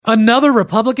Another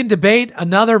Republican debate,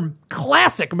 another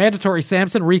classic mandatory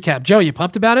Samson recap. Joe, you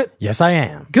pumped about it? Yes, I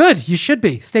am. Good, you should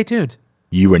be. Stay tuned.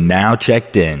 You are now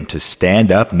checked in to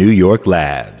Stand Up New York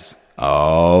Labs.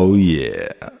 Oh,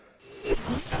 yeah.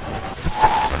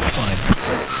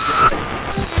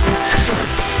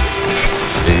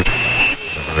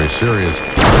 Very serious.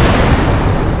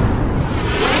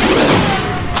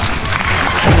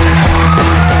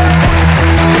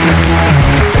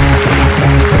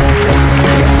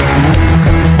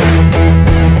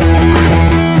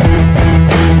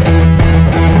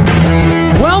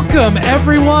 Welcome,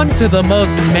 everyone, to the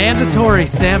most mandatory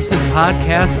Samson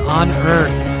podcast on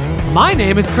earth. My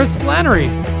name is Chris Flannery,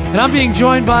 and I'm being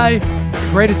joined by the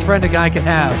greatest friend a guy could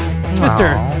have,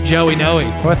 Mr. Joey Noe.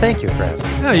 Well, thank you, Chris.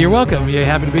 Oh, you're welcome. You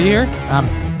happy to be here?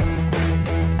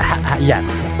 Yes.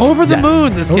 Over the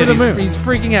moon, this Over kid. the moon. He's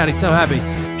freaking out. He's so happy.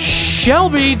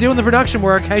 Shelby doing the production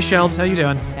work. Hey, Shelbs, how you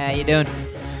doing? How you doing?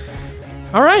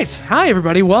 All right. Hi,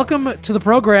 everybody. Welcome to the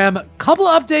program. Couple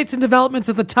of updates and developments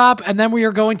at the top, and then we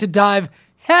are going to dive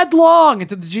headlong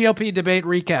into the GOP debate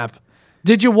recap.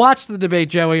 Did you watch the debate,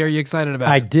 Joey? Are you excited about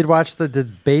I it? did watch the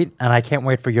debate, and I can't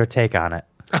wait for your take on it.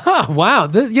 Oh, wow.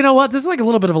 You know what? This is like a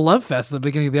little bit of a love fest at the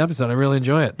beginning of the episode. I really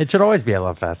enjoy it. It should always be a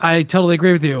love fest. I totally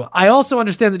agree with you. I also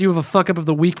understand that you have a fuck up of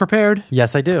the week prepared.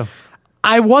 Yes, I do.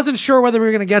 I wasn't sure whether we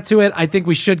were going to get to it. I think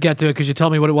we should get to it because you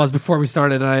told me what it was before we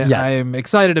started, and Yes. I am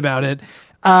excited about it.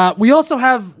 We also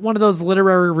have one of those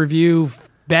literary review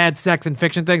bad sex and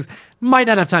fiction things. Might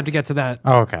not have time to get to that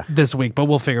Okay. this week, but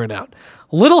we'll figure it out.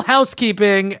 Little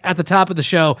housekeeping at the top of the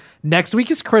show. Next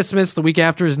week is Christmas. The week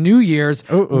after is New Year's.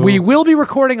 Ooh. We will be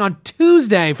recording on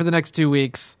Tuesday for the next 2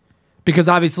 weeks because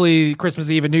obviously Christmas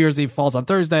Eve and New Year's Eve falls on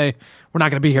Thursday. We're not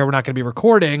going to be here. We're not going to be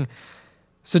recording.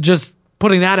 So just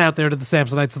putting that out there to the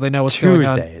Samsonites so they know what's going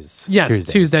on. Tuesdays. Yes,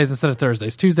 Tuesdays instead of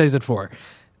Thursdays. Tuesdays at 4.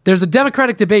 There's a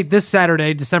Democratic debate this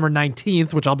Saturday, December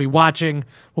 19th, which I'll be watching.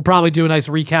 We'll probably do a nice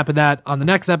recap of that on the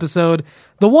next episode.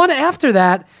 The one after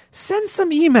that, send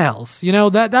some emails. You know,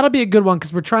 that'll be a good one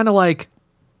because we're trying to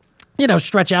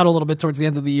stretch out a little bit towards the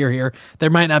end of the year here.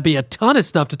 There might not be a ton of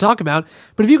stuff to talk about,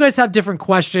 but if you guys have different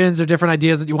questions or different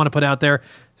ideas that you want to put out there,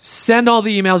 send all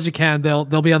the emails you can. They'll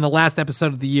be on the last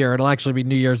episode of the year. It'll actually be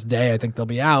New Year's Day. I think they'll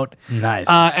be out. Nice.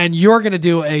 And you're going to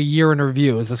do a year in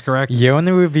review. Is this correct? Year in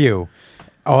the review.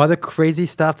 All the crazy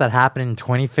stuff that happened in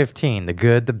 2015. The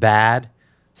good, the bad,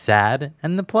 sad,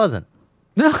 and the pleasant.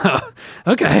 No.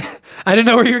 Okay. I didn't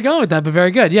know where you were going with that, but very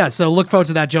good. Yeah, so look forward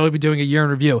to that. Joey will be doing a year in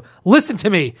review. Listen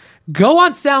to me. Go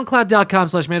on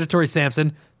SoundCloud.com/mandatory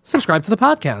Samson. Subscribe to the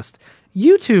podcast.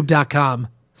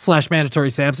 YouTube.com/mandatory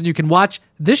Samson. You can watch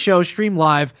this show stream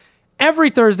live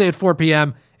every Thursday at 4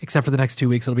 p.m., except for the next 2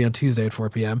 weeks. It'll be on Tuesday at 4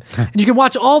 p.m. And you can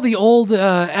watch all the old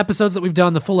episodes that we've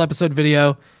done, the full episode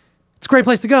video. It's a great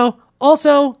place to go.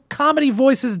 Also,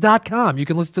 comedyvoices.com. You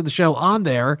can listen to the show on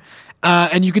there.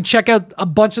 And you can check out a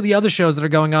bunch of the other shows that are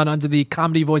going on under the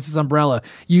Comedy Voices umbrella.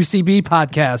 UCB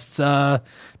podcasts,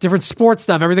 different sports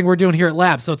stuff, everything we're doing here at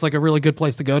Lab. So it's like a really good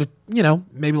place to go to,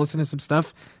 maybe listen to some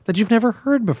stuff that you've never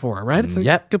heard before, right? It's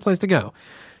a good place to go.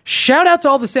 Shout out to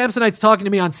all the Samsonites talking to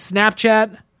me on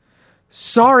Snapchat.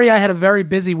 Sorry I had a very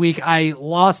busy week. I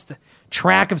lost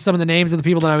track of some of the names of the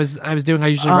people that I was doing. I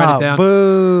usually write it down.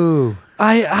 Boo.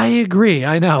 I agree.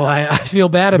 I know. I feel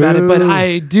bad about it, but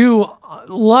I do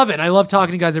love it. I love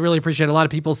talking to you guys. I really appreciate it. A lot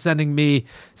of people sending me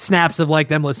snaps of like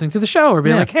them listening to the show or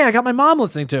being like, hey, I got my mom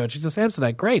listening to it. She's a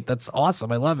Samsonite. Great. That's awesome.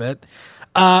 I love it.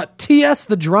 TS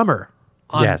the drummer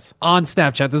on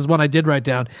Snapchat. This is one I did write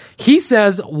down. He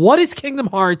says, what is Kingdom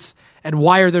Hearts and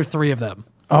why are there 3 of them?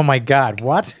 Oh my God.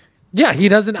 What? Yeah, he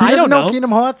doesn't. I don't know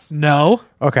Kingdom Hearts? No.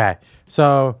 Okay.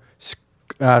 So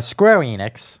Square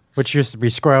Enix, which used to be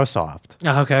Squaresoft,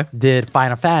 Okay. did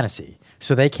Final Fantasy.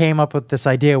 So they came up with this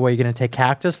idea where you're going to take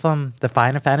characters from the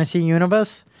Final Fantasy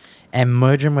universe and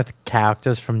merge them with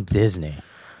characters from Disney.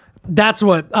 That's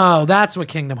what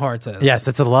Kingdom Hearts is. Yes,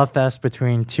 it's a love fest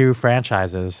between 2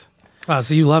 franchises. Oh,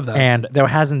 so you love that. And there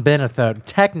hasn't been a third.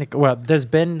 Well, there's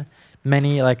been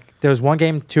many, there was 1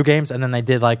 game, 2 games, and then they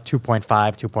did 2.5,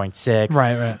 2.6.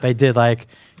 Right. They did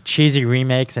cheesy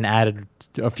remakes and added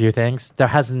a few things. There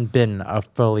hasn't been a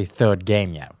fully third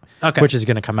game yet. Okay. Which is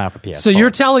going to come out for PS4. So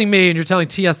you're telling me, and you're telling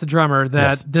TS the drummer,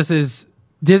 that this is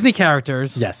Disney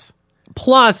characters. Yes.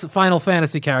 Plus Final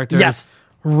Fantasy characters. Yes.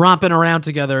 Romping around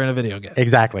together in a video game.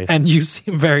 Exactly. And you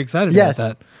seem very excited about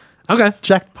that. Okay.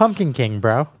 Jack Pumpkin King,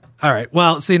 bro. All right.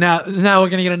 Well, see, now we're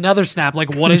going to get another snap.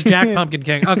 Like, what is Jack Pumpkin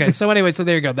King? Okay. So anyway, so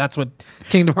there you go. That's what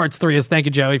Kingdom Hearts 3 is. Thank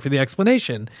you, Joey, for the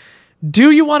explanation.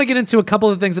 Do you want to get into a couple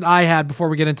of things that I had before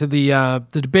we get into the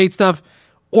debate stuff?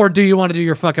 Or do you want to do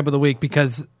your fuck up of the week?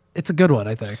 Because it's a good one,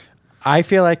 I think. I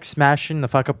feel like smashing the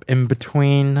fuck up in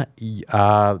between the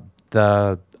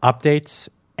updates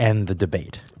and the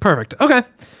debate. Perfect. Okay.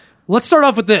 Let's start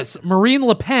off with this. Marine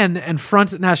Le Pen and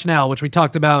Front National, which we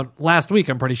talked about last week,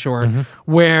 I'm pretty sure,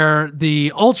 where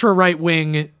the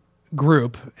ultra-right-wing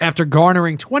group, after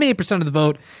garnering 28% of the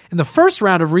vote in the first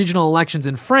round of regional elections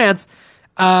in France,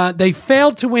 they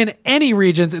failed to win any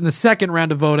regions in the second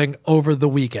round of voting over the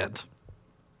weekend.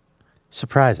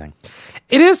 Surprising.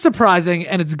 It is surprising,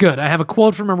 and it's good. I have a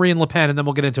quote from Marine Le Pen, and then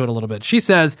we'll get into it a little bit. She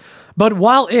says, but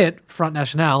while Front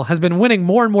National, has been winning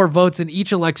more and more votes in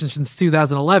each election since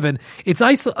 2011, it's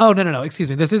no, excuse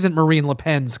me. This isn't Marine Le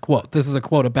Pen's quote. This is a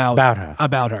quote about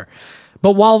her.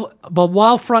 But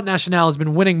while Front National has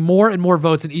been winning more and more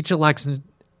votes in each election,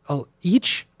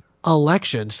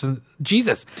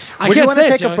 Jesus. Would you want to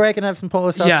take a break and have some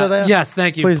Polar Seltzer there? Yes,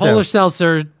 thank you. Please Polar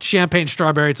Seltzer, champagne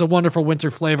strawberry. It's a wonderful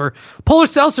winter flavor. Polar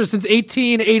Seltzer since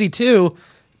 1882.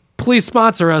 Please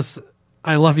sponsor us.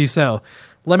 I love you so.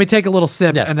 Let me take a little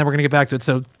sip, and then we're going to get back to it.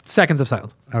 So, seconds of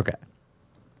silence. Okay.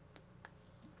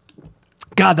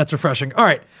 God, that's refreshing. All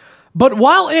right. But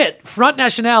while Front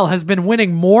National, has been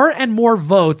winning more and more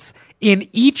votes in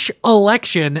each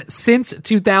election since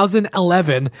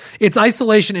 2011, its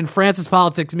isolation in France's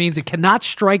politics means it cannot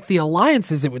strike the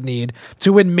alliances it would need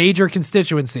to win major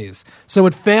constituencies. So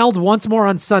it failed once more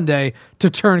on Sunday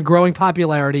to turn growing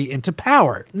popularity into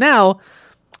power. Now,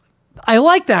 I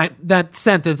like that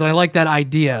sentence, and I like that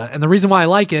idea. And the reason why I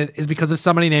like it is because of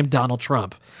somebody named Donald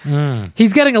Trump.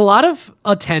 He's getting a lot of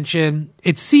attention.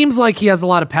 It seems like he has a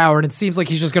lot of power, and it seems like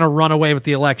he's just going to run away with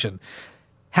the election.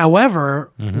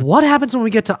 However, what happens when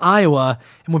we get to Iowa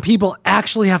and when people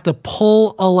actually have to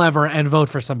pull a lever and vote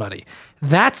for somebody?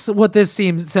 That's what this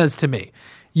says to me.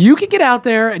 You can get out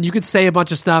there and you can say a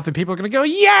bunch of stuff and people are going to go,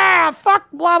 yeah, fuck,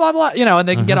 blah, blah, blah, and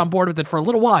they can get on board with it for a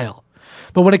little while.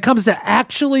 But when it comes to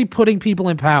actually putting people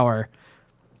in power,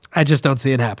 I just don't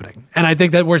see it happening. And I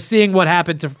think that we're seeing what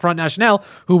happened to Front National,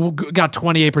 who got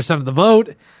 28% of the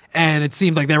vote, and it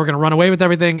seemed like they were going to run away with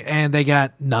everything, and they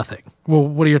got nothing. Well,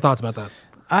 what are your thoughts about that?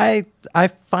 I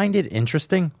find it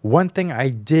interesting. One thing I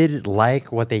did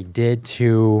like what they did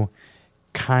to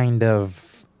kind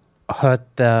of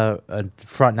hurt the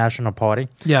Front National Party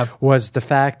was the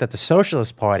fact that the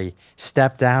Socialist Party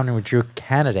stepped down and withdrew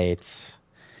candidates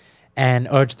and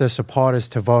urged their supporters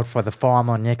to vote for the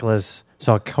former Nicolas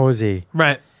Sarkozy.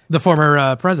 Right. The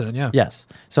former president, yeah. Yes.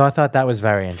 So I thought that was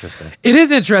very interesting. It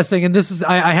is interesting, and this is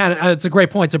it's a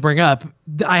great point to bring up.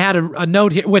 I had a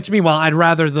note here, which meanwhile I'd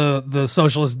rather the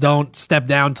socialists don't step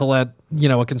down to let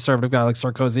a conservative guy like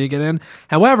Sarkozy get in.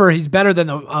 However, he's better than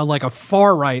a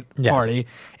far right party.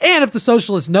 And if the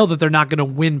socialists know that they're not going to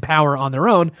win power on their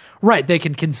own, right? They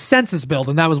can consensus build,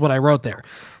 and that was what I wrote there.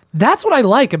 That's what I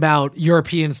like about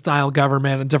European style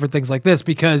government and different things like this,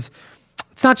 because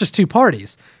it's not just two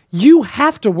parties. You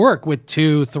have to work with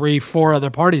 2, 3, 4 other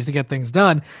parties to get things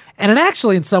done. And it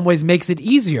actually, in some ways, makes it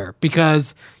easier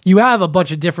because you have a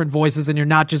bunch of different voices and you're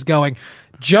not just going,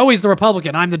 Joey's the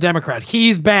Republican, I'm the Democrat,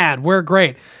 he's bad, we're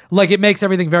great. Like, it makes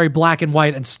everything very black and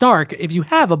white and stark. If you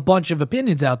have a bunch of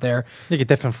opinions out there, you get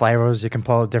different flavors, you can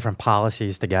pull different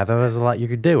policies together. There's a lot you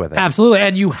could do with it. Absolutely.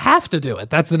 And you have to do it.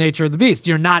 That's the nature of the beast.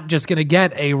 You're not just going to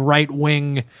get a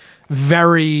right-wing,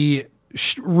 very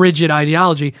rigid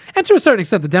ideology, and to a certain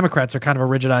extent the Democrats are kind of a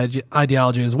rigid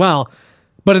ideology as well,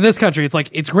 but in this country it's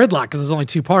gridlock because there's only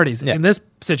two parties. In this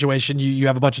situation you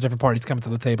have a bunch of different parties coming to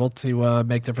the table to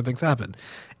make different things happen.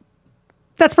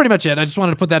 That's pretty much it. I just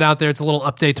wanted to put that out there. It's a little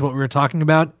update to what we were talking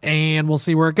about, and we'll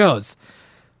see where it goes.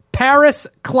 Paris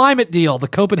climate deal, the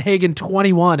Copenhagen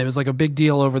 21. It was like a big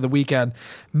deal over the weekend.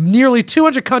 Nearly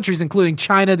 200 countries, including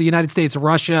China, the United States,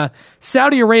 Russia,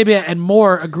 Saudi Arabia, and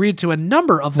more, agreed to a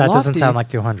number of That doesn't sound like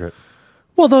 200.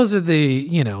 Well, those are the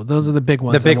big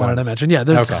ones. The big I wanted ones. to mention. Yeah,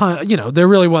 there's there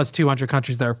really was 200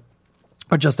 countries there,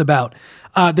 or just about.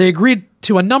 They agreed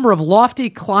to a number of lofty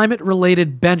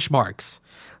climate-related benchmarks,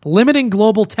 limiting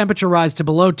global temperature rise to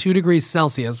below 2 degrees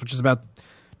Celsius, which is about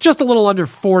just a little under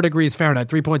 4 degrees Fahrenheit,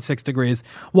 3.6 degrees,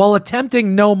 while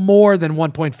attempting no more than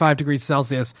 1.5 degrees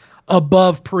Celsius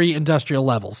above pre-industrial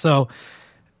levels. So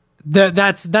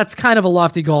that's kind of a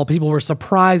lofty goal. People were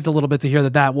surprised a little bit to hear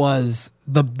that was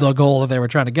the goal that they were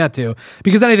trying to get to,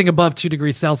 because anything above 2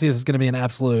 degrees Celsius is going to be an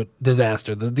absolute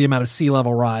disaster. The amount of sea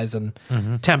level rise and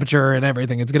temperature and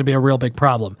everything, it's going to be a real big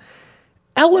problem.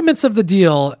 Elements of the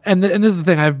deal, and this is the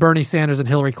thing, I have Bernie Sanders and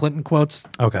Hillary Clinton quotes.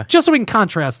 Okay. Just so we can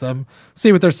contrast them,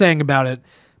 see what they're saying about it.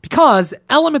 Because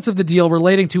elements of the deal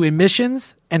relating to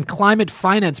emissions and climate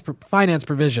finance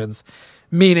provisions,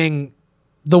 meaning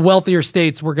the wealthier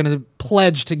states were going to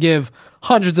pledge to give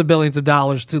hundreds of billions of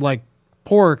dollars to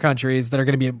poorer countries that are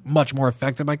going to be much more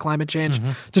affected by climate change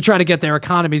to try to get their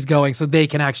economies going so they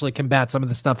can actually combat some of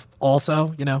the stuff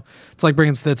also, it's like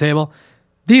bringing them to the table.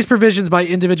 These provisions by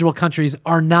individual countries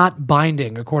are not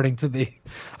binding according to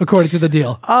the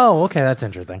deal. Oh, okay, that's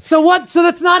interesting. So what? So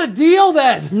that's not a deal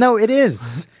then? No, it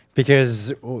is,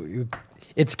 because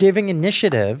it's giving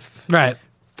initiative Right.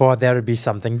 for there to be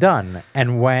something done.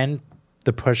 And when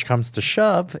the push comes to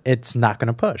shove, it's not going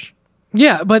to push.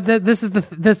 Yeah, but that's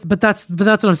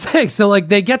what I'm saying. So like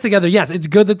they get together. Yes, it's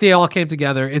good that they all came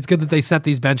together. It's good that they set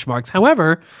these benchmarks.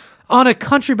 However, on a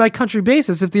country by country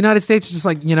basis, if the United States is just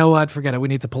like, you know what, forget it, we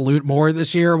need to pollute more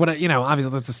this year, or what,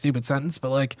 obviously that's a stupid sentence,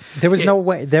 but like there is no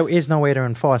way to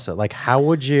enforce it. Like, how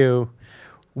would you?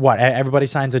 What, everybody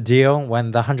signs a deal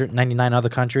when the 199 other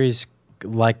countries,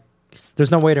 like,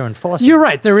 there's no way to enforce it. You're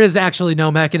right. There is actually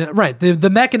no mechanism. Right. The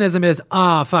mechanism is,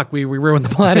 fuck, we ruined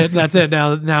the planet. And that's it.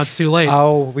 Now it's too late.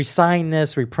 Oh, we signed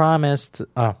this. We promised.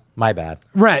 Oh, my bad.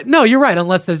 Right. No, you're right.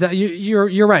 Unless there's that.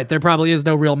 You're right. There probably is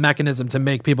no real mechanism to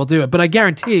make people do it. But I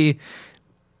guarantee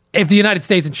if the United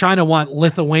States and China want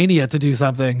Lithuania to do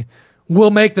something,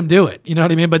 we'll make them do it. You know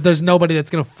what I mean? But there's nobody that's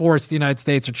going to force the United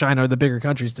States or China or the bigger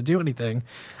countries to do anything.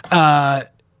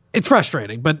 It's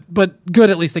frustrating, but good.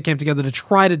 At least they came together to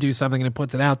try to do something, and it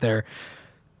puts it out there.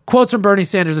 Quotes from Bernie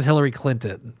Sanders and Hillary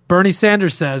Clinton. Bernie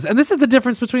Sanders says, and this is the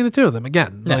difference between the two of them.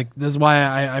 Again, like this is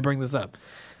why I bring this up.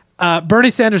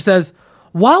 Bernie Sanders says,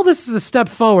 while this is a step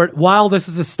forward,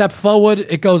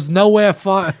 it goes nowhere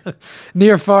far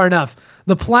enough.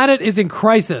 The planet is in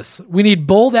crisis. We need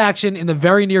bold action in the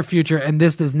very near future, and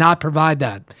this does not provide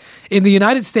that. In the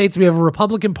United States, we have a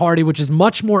Republican Party which is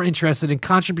much more interested in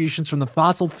contributions from the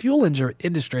fossil fuel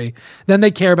industry than they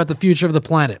care about the future of the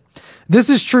planet. This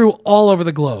is true all over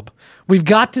the globe. We've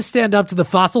got to stand up to the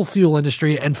fossil fuel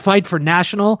industry and fight for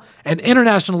national and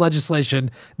international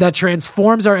legislation that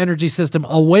transforms our energy system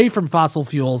away from fossil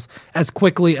fuels as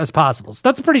quickly as possible. So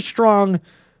that's a pretty strong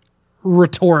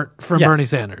retort from Bernie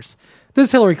Sanders. This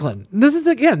is Hillary Clinton. This is,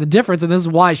 again, the difference, and this is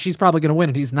why she's probably going to win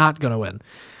and he's not going to win.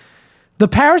 The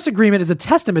Paris Agreement is a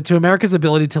testament to America's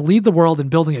ability to lead the world in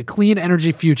building a clean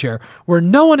energy future where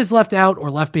no one is left out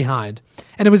or left behind.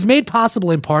 And it was made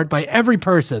possible in part by every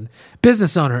person,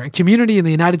 business owner, and community in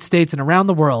the United States and around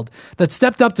the world that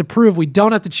stepped up to prove we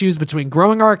don't have to choose between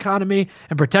growing our economy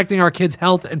and protecting our kids'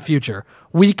 health and future.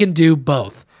 We can do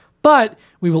both. But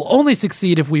we will only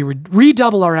succeed if we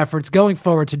redouble our efforts going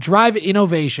forward to drive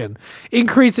innovation,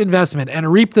 increase investment,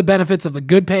 and reap the benefits of the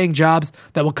good-paying jobs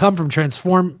that will come from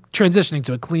transitioning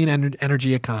to a clean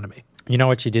energy economy. You know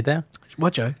what she did there?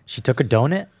 What, Joe? She took a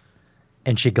donut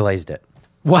and she glazed it.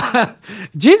 Wow.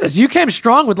 Jesus, you came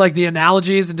strong with like the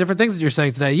analogies and different things that you're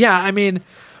saying today. Yeah, I mean,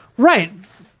 right.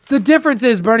 The difference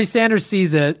is Bernie Sanders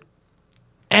sees it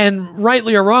and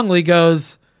rightly or wrongly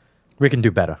goes, we can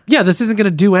do better. Yeah, this isn't going to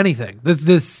do anything.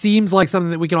 This seems like something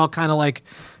that we can all kind of like,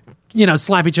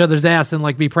 slap each other's ass and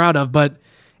like be proud of, but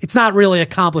it's not really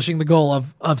accomplishing the goal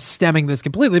of stemming this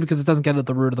completely because it doesn't get at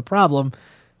the root of the problem.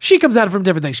 She comes at it from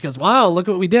different things. She goes, wow, look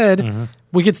what we did. Mm-hmm.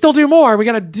 We could still do more. We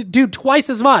got to do twice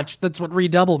as much. That's what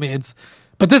redouble means.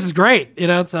 But this is great, so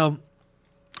I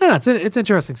don't know. It's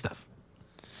interesting stuff.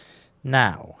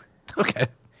 Now. Okay.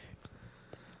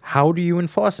 How do you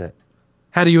enforce it?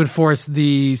 How do you enforce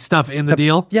the stuff in the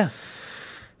deal? Yes.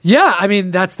 Yeah, I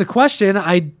mean, that's the question.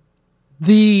 It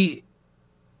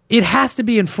has to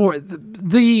be enforced.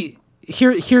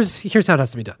 Here's how it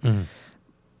has to be done. Mm-hmm.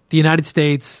 The United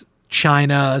States,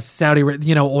 China, Saudi,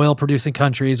 oil producing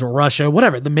countries, or Russia,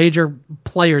 whatever, the major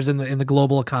players in the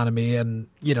global economy, and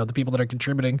the people that are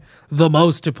contributing the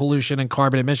most to pollution and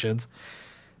carbon emissions,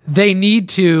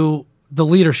 the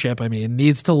leadership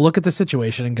needs to look at the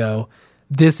situation and go,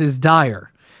 this is dire.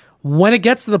 When it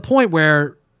gets to the point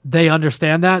where they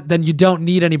understand that, then you don't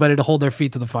need anybody to hold their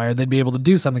feet to the fire. They'd be able to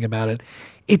do something about it.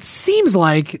 It seems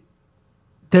like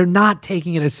they're not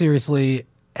taking it as seriously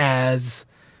as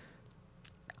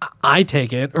I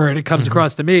take it, or it comes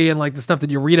across to me, and like the stuff that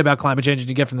you read about climate change and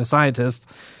you get from the scientists,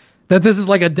 that this is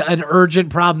like an urgent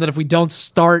problem that if we don't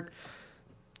start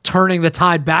turning the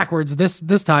tide backwards this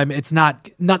time, it's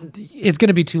it's going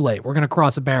to be too late. We're going to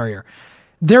cross a barrier.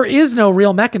 There is no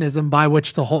real mechanism by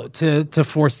which to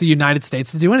force the United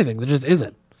States to do anything. There just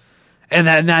isn't, and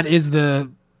that is the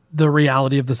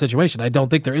reality of the situation. I don't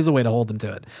think there is a way to hold them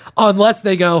to it, unless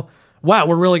they go, "Wow,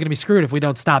 we're really going to be screwed if we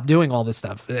don't stop doing all this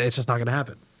stuff." It's just not going to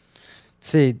happen.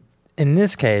 See, in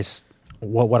this case,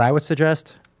 what I would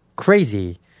suggest,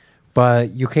 crazy,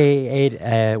 but you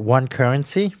create one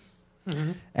currency.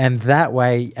 Mm-hmm. And that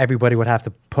way, everybody would have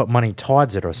to put money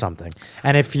towards it or something.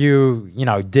 And if you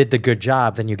did the good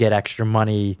job, then you get extra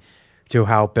money to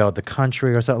help build the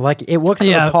country or something. Like, it works for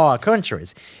the poor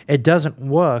countries. It doesn't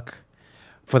work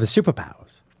for the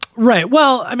superpowers. Right.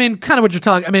 Well, I mean, kind of what you're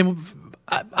talking. I mean,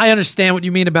 I understand what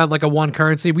you mean about like a one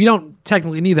currency. We don't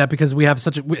technically need that because we have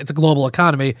it's a global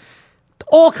economy.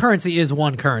 All currency is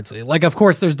one currency. Like, of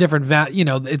course, there's different,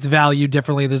 it's valued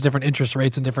differently. There's different interest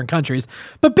rates in different countries.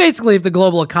 But basically, if the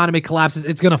global economy collapses,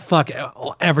 it's going to fuck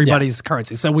everybody's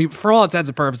currency. So for all intents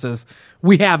and purposes,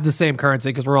 we have the same currency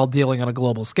because we're all dealing on a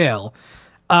global scale.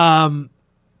 Again,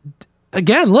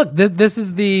 look, this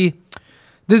is the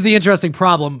interesting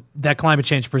problem that climate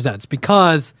change presents,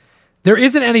 because there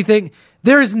is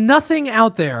nothing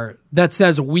out there that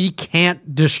says we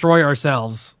can't destroy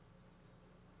ourselves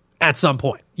at some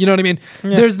point. You know what I mean?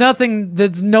 Yeah. There's nothing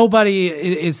nobody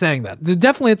is saying that.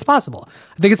 Definitely it's possible.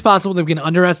 I think it's possible that we can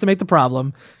underestimate the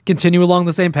problem, continue along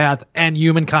the same path, and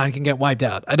humankind can get wiped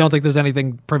out. I don't think there's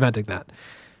anything preventing that.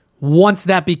 Once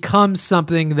that becomes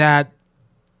something that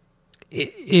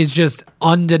is just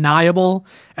undeniable,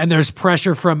 and there's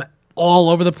pressure from all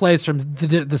over the place, from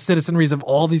the citizenries of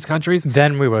all these countries,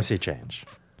 then we will see change.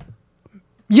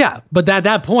 Yeah, but at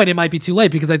that point, it might be too late,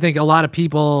 because I think a lot of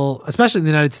people, especially in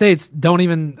the United States, don't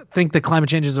even think that climate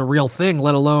change is a real thing,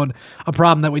 let alone a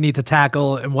problem that we need to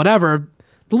tackle and whatever.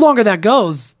 The longer that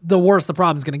goes, the worse the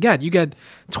problem's going to get. You get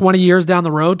 20 years down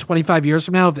the road, 25 years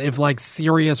from now, if like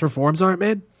serious reforms aren't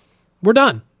made, we're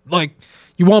done. Like,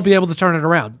 you won't be able to turn it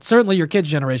around. Certainly your kids'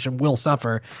 generation will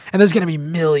suffer, and there's going to be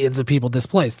millions of people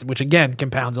displaced, which again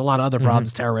compounds a lot of other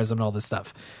problems, terrorism and all this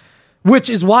stuff.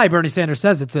 Which is why Bernie Sanders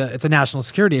says it's a national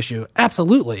security issue.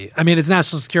 Absolutely. I mean, it's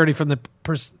national security from the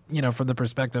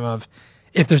perspective of,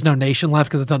 if there's no nation left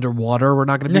because it's underwater, we're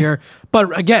not going to be here.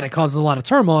 But again, it causes a lot of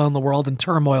turmoil in the world, and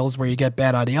turmoil is where you get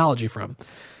bad ideology from.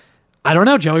 I don't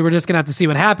know, Joey. We're just going to have to see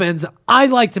what happens. I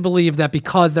like to believe that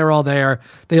because they're all there,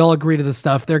 they all agree to this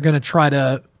stuff, they're going to try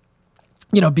to,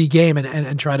 be game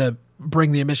and try to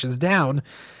bring the emissions down.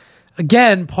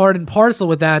 Again, part and parcel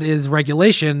with that is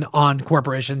regulation on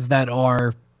corporations that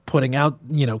are putting out,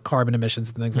 carbon emissions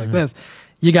and things like this.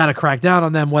 You got to crack down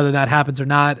on them. Whether that happens or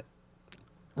not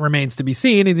remains to be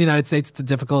seen. In the United States, it's a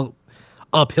difficult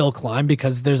uphill climb,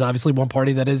 because there's obviously one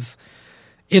party that is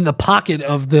in the pocket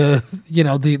of the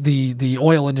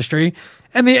oil industry,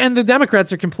 and the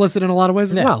Democrats are complicit in a lot of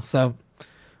ways as well. So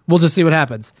we'll just see what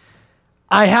happens.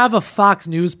 I have a Fox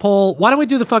News poll. Why don't we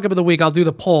do the fuck up of the week? I'll do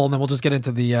the poll, and then we'll just get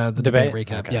into the debate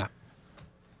recap. Okay. Yeah.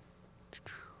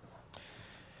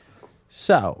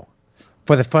 So,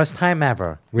 for the first time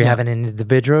ever, we have an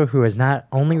individual who has not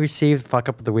only received fuck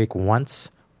up of the week once,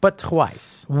 but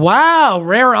twice. Wow,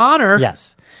 rare honor.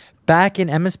 Yes. Back in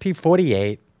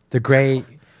MSP58, the great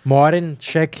Martin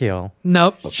Shaquille.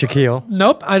 Nope.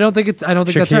 I don't think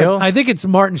that's right. I think it's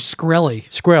Martin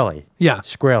Shkreli. Yeah.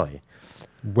 Shkreli.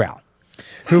 Well,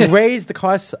 who raised the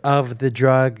cost of the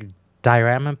drug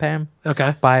diazepam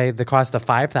by the cost of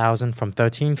 $5,000 from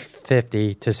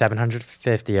 $1,350 to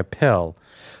 $750 a pill.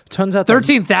 Turns out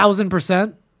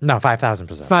 13,000%. No,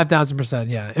 5,000%. 5,000%.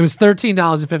 Yeah, it was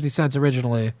 $13.50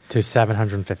 originally to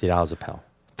 $750 a pill.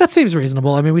 That seems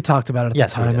reasonable. I mean, we talked about it at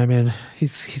the time. I mean,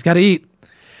 he's got to eat.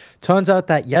 Turns out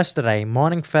that yesterday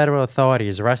morning, federal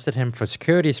authorities arrested him for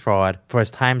securities fraud for his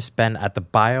time spent at the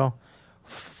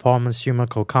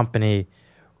biopharmaceutical company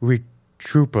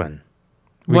Retrupin.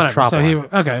 Whatever. So he was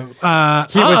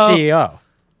CEO.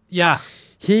 Yeah.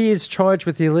 He is charged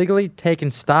with illegally taking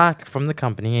stock from the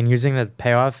company and using it to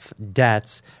pay off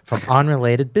debts from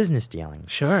unrelated business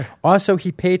dealings. Sure. Also,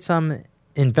 he paid some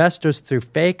investors through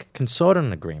fake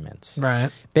consulting agreements.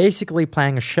 Right. Basically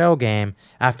playing a shell game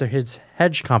after his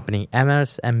hedge company,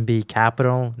 MSMB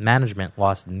Capital Management,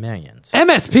 lost millions.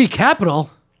 MSP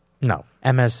Capital? No,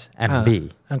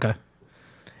 MSMB. Okay.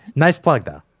 Nice plug,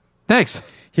 though. Thanks.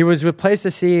 He was replaced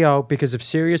as CEO because of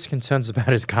serious concerns about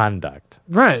his conduct.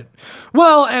 Right.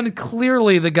 Well, and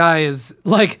clearly the guy is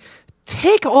like,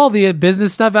 take all the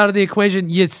business stuff out of the equation.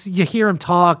 You hear him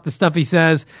talk, the stuff he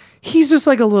says. He's just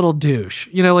like a little douche.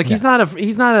 He's not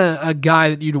a guy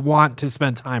that you'd want to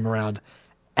spend time around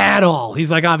at all.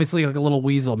 He's like obviously like a little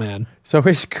weasel man. So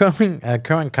his current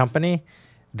company,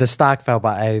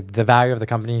 the value of the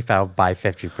company fell by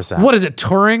 50%. What is it,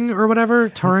 Turing or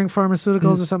whatever? Turing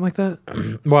Pharmaceuticals or something like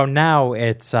that? Well, now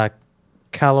it's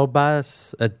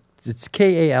Calobas. It's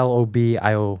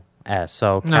Kalobis.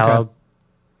 So Calobis.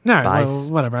 All right, well,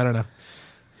 whatever. I don't know.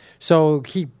 So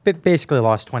he basically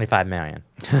lost $25 million.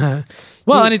 And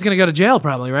he's going to go to jail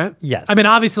probably, right? Yes. I mean,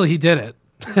 obviously he did it.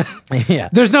 Yeah.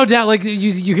 There's no doubt. Like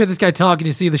you hear this guy talk and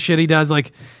you see the shit he does.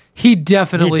 Like he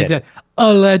definitely did.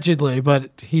 Allegedly,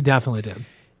 but he definitely did.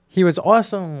 He was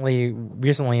also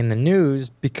recently in the news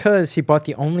because he bought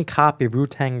the only copy of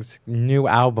Wu-Tang's new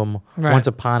album, Once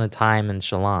Upon a Time in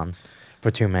Shaolin,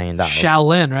 for $2 million.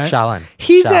 Shaolin, right? Shaolin.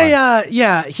 He's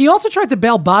he also tried to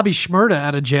bail Bobby Shmurda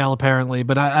out of jail, apparently,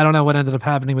 but I don't know what ended up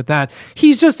happening with that.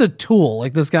 He's just a tool.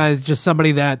 Like, this guy is just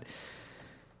somebody that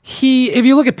if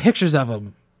you look at pictures of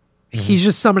him, he's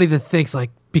just somebody that thinks, like,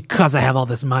 because I have all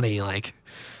this money, like,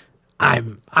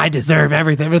 I deserve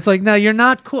everything. But it's like, no, you're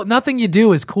not cool. Nothing you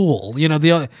do is cool. You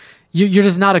know, you're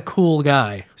just not a cool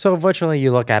guy. So virtually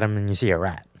you look at him and you see a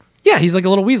rat. Yeah, he's like a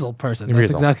little weasel person.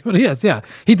 That's exactly what he is. Yeah.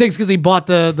 He thinks because he bought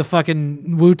the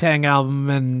fucking Wu-Tang album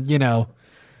and, you know,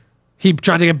 he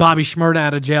tried to get Bobby Shmurda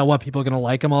out of jail, what, people are going to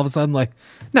like him all of a sudden? Like,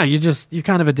 no, you're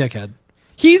kind of a dickhead.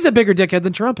 He's a bigger dickhead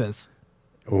than Trump is.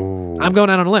 Ooh. I'm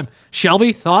going out on a limb.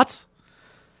 Shelby, thoughts?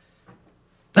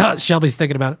 Shelby's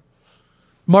thinking about it.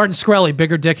 Martin Shkreli,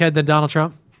 bigger dickhead than Donald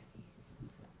Trump?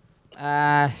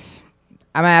 I'm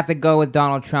going to have to go with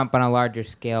Donald Trump on a larger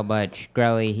scale, but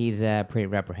Shkreli, he's pretty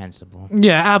reprehensible.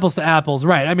 Yeah, apples to apples,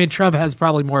 right. I mean, Trump has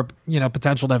probably more,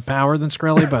 potential to have power than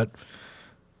Shkreli, but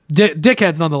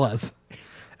dickheads nonetheless.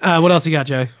 What else you got,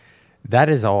 Jay? That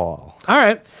is all. All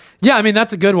right. Yeah, I mean,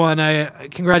 that's a good one.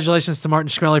 Congratulations to Martin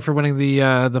Shkreli for winning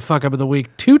the fuck up of the week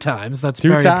 2 times. That's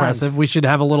very impressive. We should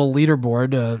have a little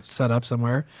leaderboard set up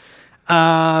somewhere.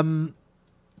 Yeah,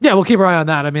 we'll keep our eye on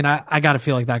that. I mean, I got to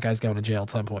feel like that guy's going to jail at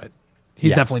some point.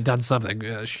 He's definitely done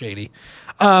something shady.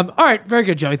 All right, very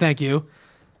good, Joey. Thank you.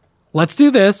 Let's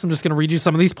do this. I'm just going to read you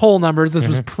some of these poll numbers. This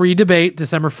was pre-debate,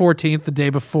 December 14th, the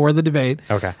day before the debate.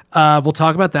 Okay. We'll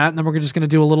talk about that, and then we're just going to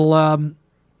do a little,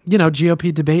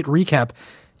 GOP debate recap.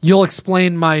 You'll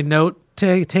explain my note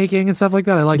taking and stuff like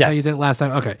that. I liked how you did it last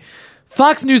time. Okay.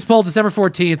 Fox News poll, December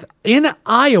 14th, in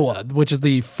Iowa, which is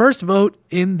the first vote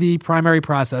in the primary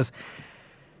process.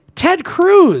 Ted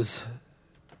Cruz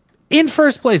in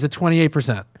first place at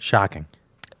 28%. Shocking.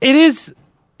 It is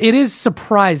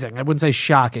surprising. I wouldn't say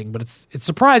shocking, but it's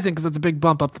surprising because it's a big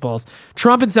bump up the polls.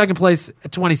 Trump in second place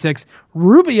at 26.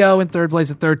 Rubio in third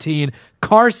place at 13.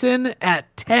 Carson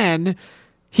at 10.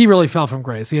 He really fell from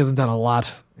grace. He hasn't done a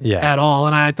lot at all,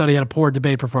 and I thought he had a poor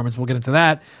debate performance. We'll get into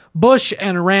that. Bush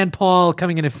and Rand Paul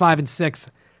coming in at 5 and 6,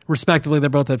 respectively.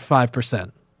 They're both at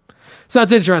 5%. So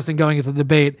that's interesting going into the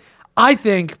debate. I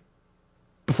think,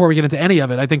 before we get into any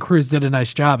of it, I think Cruz did a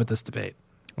nice job at this debate.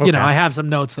 Okay. I have some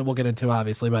notes that we'll get into,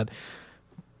 obviously, but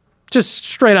just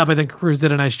straight up, I think Cruz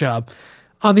did a nice job.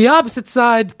 On the opposite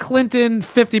side, Clinton,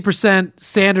 50%,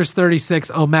 Sanders,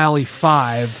 36%, O'Malley,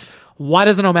 5%. Why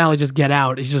doesn't O'Malley just get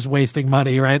out? He's just wasting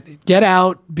money, right? Get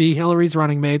out, be Hillary's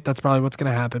running mate. That's probably what's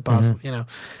going to happen, possibly.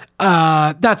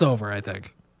 That's over, I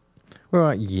think.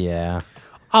 Well, yeah.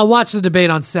 I'll watch the debate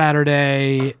on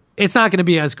Saturday. It's not going to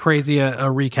be as crazy a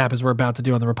recap as we're about to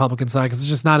do on the Republican side because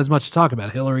there's just not as much to talk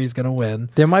about. Hillary's going to win.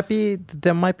 There might be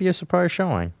a surprise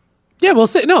showing. Yeah, we'll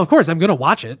see. No, of course, I'm going to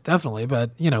watch it, definitely. But,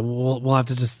 we'll have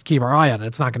to just keep our eye on it.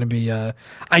 It's not going to be...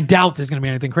 I doubt there's going to be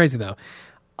anything crazy, though.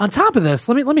 On top of this,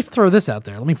 let me throw this out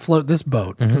there. Let me float this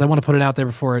boat because I want to put it out there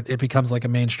before it becomes like a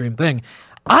mainstream thing.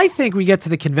 I think we get to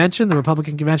the convention, the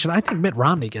Republican convention. I think Mitt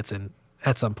Romney gets in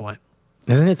at some point.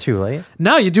 Isn't it too late?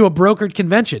 No, you do a brokered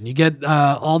convention. You get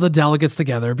all the delegates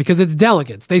together because it's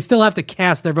delegates. They still have to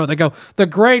cast their vote. They go, the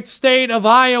great state of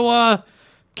Iowa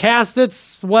cast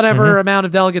its whatever amount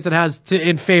of delegates it has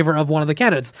in favor of one of the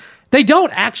candidates. They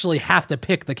don't actually have to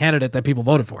pick the candidate that people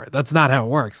voted for. That's not how it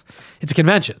works. It's a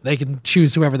convention. They can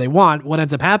choose whoever they want. What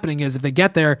ends up happening is if they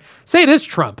get there, say it is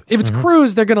Trump. If it's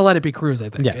Cruz, they're going to let it be Cruz, I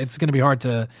think. Yes. It's going to be hard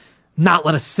to not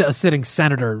let a sitting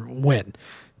senator win.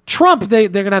 Trump, they're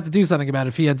going to have to do something about it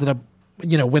if he ends up,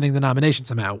 winning the nomination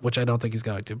somehow, which I don't think he's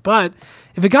going to. But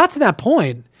if it got to that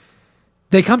point,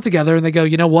 they come together and they go,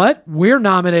 you know what? We're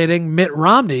nominating Mitt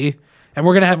Romney. And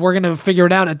we're gonna figure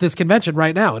it out at this convention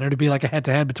right now, and it'd be like a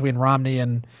head-to-head between Romney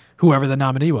and whoever the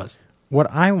nominee was. What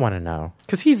I want to know,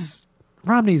 because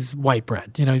Romney's white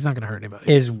bread, he's not gonna hurt anybody,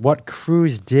 is what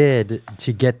Cruz did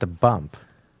to get the bump.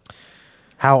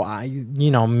 How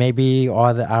maybe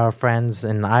all our friends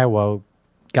in Iowa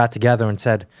got together and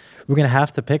said we're gonna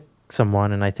have to pick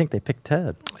someone, and I think they picked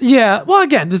Ted. Yeah, well,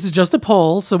 again, this is just a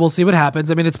poll, so we'll see what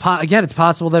happens. I mean, it's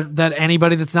possible that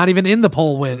anybody that's not even in the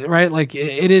poll wins, right? Like,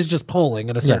 it is just polling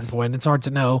at a certain point. It's hard to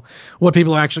know what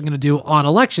people are actually going to do on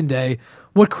Election Day.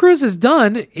 What Cruz has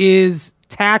done is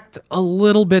tacked a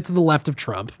little bit to the left of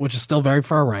Trump, which is still very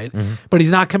far right, but he's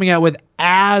not coming out with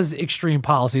as extreme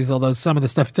policies, although some of the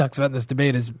stuff he talks about in this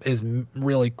debate is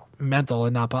really mental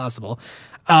and not possible.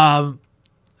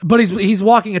 But he's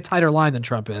walking a tighter line than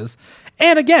Trump is.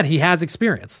 And again, he has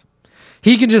experience.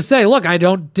 He can just say, look, I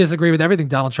don't disagree with everything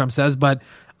Donald Trump says, but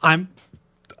I'm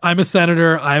I'm a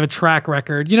senator. I have a track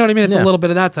record. You know what I mean? It's a little bit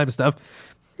of that type of stuff.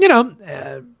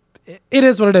 It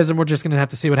is what it is, and we're just going to have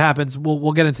to see what happens.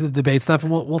 We'll get into the debate stuff,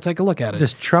 and we'll take a look at it.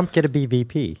 Does Trump get to be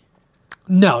VP?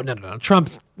 No.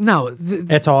 Trump, no.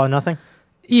 It's all or nothing?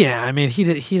 Yeah, I mean,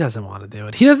 he doesn't want to do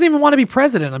it. He doesn't even want to be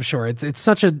president, I'm sure. It's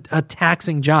such a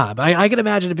taxing job. I can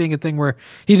imagine it being a thing where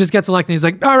he just gets elected and he's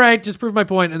like, all right, just prove my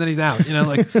point, and then he's out.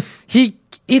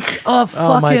 It's a fucking...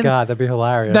 Oh my God, that'd be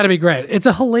hilarious. That'd be great. It's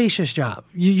a hellacious job.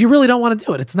 You really don't want to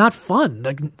do it. It's not fun.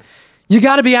 Like, you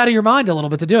got to be out of your mind a little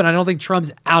bit to do it. I don't think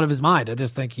Trump's out of his mind. I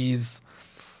just think he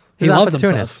loves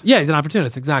himself. Yeah, he's an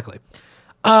opportunist. Exactly.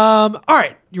 All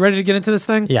right. You ready to get into this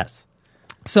thing? Yes.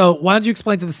 So why don't you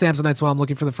explain to the Samsonites while I'm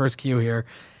looking for the first cue here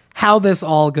how this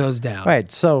all goes down?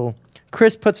 Right. So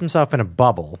Chris puts himself in a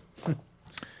bubble.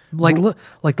 like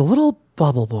the little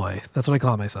bubble boy. That's what I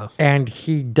call myself. And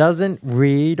he doesn't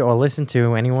read or listen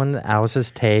to anyone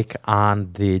else's take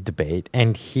on the debate.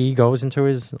 And he goes into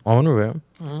his own room,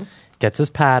 gets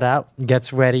his pad out,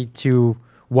 gets ready to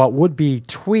what would be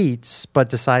tweets, but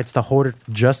decides to hold it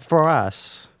just for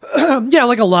us. Yeah,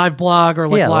 like a live blog or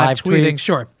live tweeting. Tweets.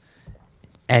 Sure.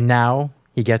 And now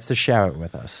he gets to share it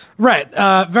with us. Right.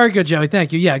 Very good, Joey.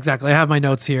 Thank you. Yeah, exactly. I have my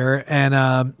notes here. And,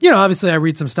 obviously I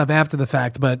read some stuff after the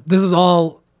fact, but this is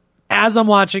all as I'm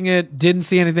watching it. Didn't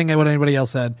see anything what anybody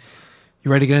else said.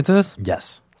 You ready to get into this?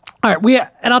 Yes. All right.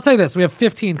 And I'll tell you this. We have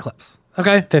 15 clips.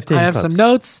 Okay? 15 I have clips. some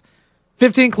notes.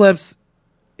 15 clips.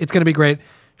 It's going to be great.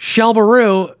 Shel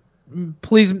Baru,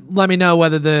 please let me know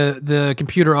whether the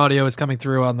computer audio is coming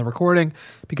through on the recording,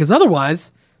 because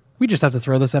otherwise... we just have to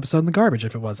throw this episode in the garbage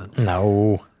if it wasn't.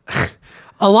 No.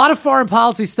 A lot of foreign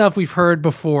policy stuff we've heard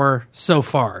before so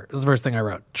far is the first thing I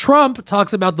wrote. Trump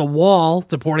talks about the wall,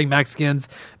 deporting Mexicans,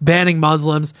 banning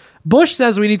Muslims. Bush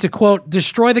says we need to, quote,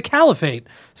 destroy the caliphate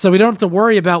so we don't have to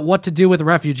worry about what to do with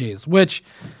refugees, which,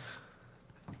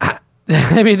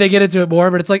 I mean, they get into it more,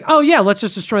 but it's like, oh yeah, let's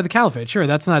just destroy the caliphate. Sure,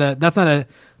 that's not a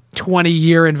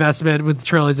 20-year investment with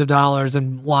trillions of dollars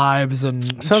and lives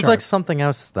and sounds like something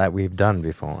else that we've done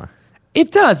before.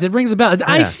 It does. It rings a bell. Yeah.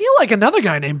 I feel like another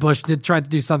guy named Bush did try to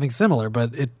do something similar,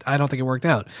 but I don't think it worked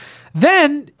out.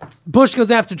 Then Bush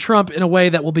goes after Trump in a way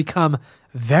that will become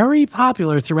very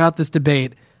popular throughout this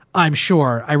debate. I'm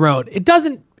sure. I wrote it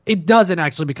doesn't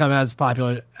actually become as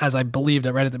popular as I believed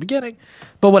it right at the beginning,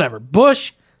 but whatever.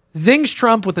 Bush zings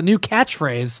Trump with a new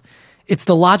catchphrase. It's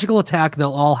the logical attack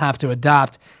they'll all have to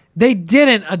adopt. They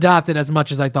didn't adopt it as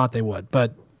much as I thought they would,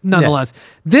 but nonetheless,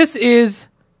 this is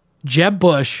Jeb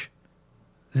Bush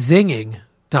zinging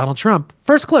Donald Trump.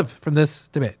 First clip from this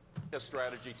debate. A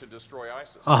strategy to destroy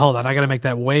ISIS. Oh, hold on. I got to make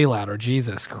that way louder.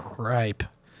 Jesus Christ.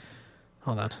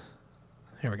 Hold on.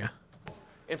 Here we go.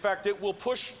 In fact, it will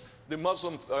push the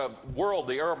Muslim world,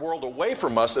 the Arab world, away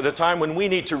from us at a time when we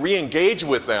need to re-engage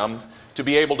with them to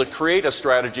be able to create a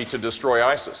strategy to destroy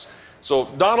ISIS. So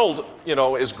Donald,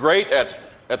 is great at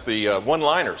the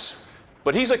one-liners,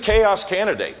 but he's a chaos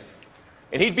candidate,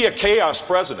 and he'd be a chaos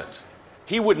president.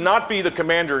 He would not be the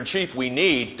commander-in-chief we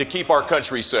need to keep our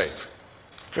country safe.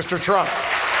 Mr. Trump.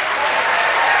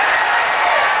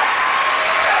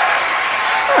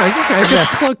 All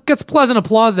right, okay. Gets pleasant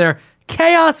applause there.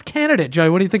 Chaos candidate. Joey,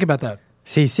 what do you think about that?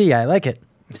 CC, I like it.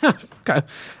 Okay.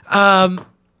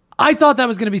 I thought that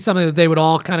was going to be something that they would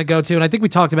all kind of go to, and I think we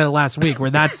talked about it last week,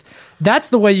 where that's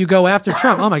the way you go after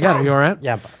Trump. Oh my God, are you all right?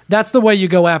 Yeah. That's the way you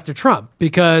go after Trump,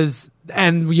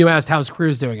 and you asked how's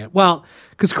Cruz doing it. Well,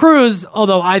 because Cruz,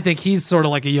 although I think he's sort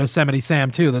of like a Yosemite Sam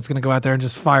too, that's going to go out there and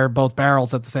just fire both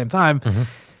barrels at the same time.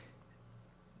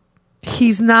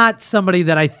 He's not somebody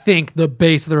that I think the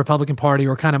base of the Republican Party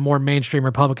or kind of more mainstream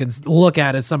Republicans look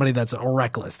at as somebody that's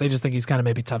reckless. They just think he's kind of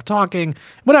maybe tough talking,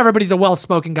 whatever, but he's a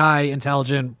well-spoken guy,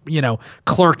 intelligent,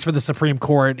 clerked for the Supreme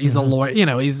Court. He's a lawyer,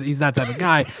 he's that type of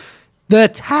guy. The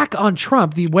attack on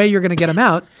Trump, the way you're going to get him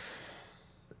out.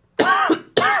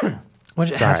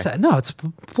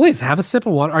 Please have a sip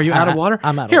of water. Are you out of water?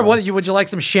 I'm out of Here, water. Would you like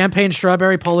some champagne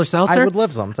strawberry polar seltzer? I would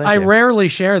love some. Thank you. I rarely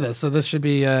share this, so this should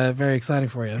be very exciting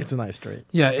for you. It's a nice treat.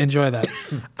 Yeah, enjoy that.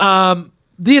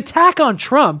 The attack on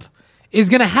Trump is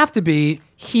going to have to be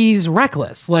he's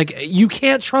reckless. Like, you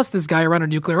can't trust this guy around a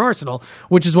nuclear arsenal,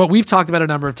 which is what we've talked about a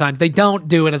number of times. They don't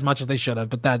do it as much as they should have,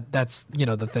 but that's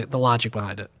the logic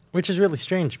behind it. Which is really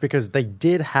strange because they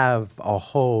did have a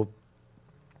whole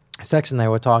section they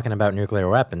were talking about nuclear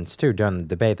weapons too during the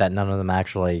debate that none of them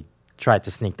actually tried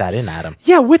to sneak that in at him.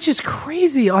 Yeah, which is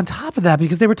crazy on top of that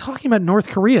because they were talking about North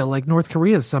Korea. Like North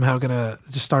Korea is somehow going to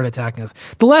just start attacking us.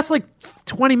 The last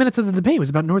 20 minutes of the debate was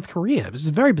about North Korea. It was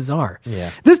just very bizarre.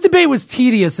 Yeah. This debate was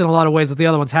tedious in a lot of ways that the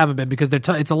other ones haven't been because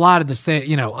it's a lot of the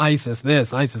same, ISIS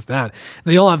this, ISIS that.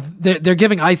 They all have, they're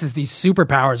giving ISIS these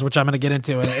superpowers, which I'm going to get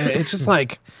into. And it's just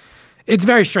it's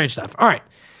very strange stuff. All right.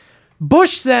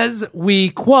 Bush says we,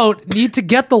 quote, need to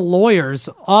get the lawyers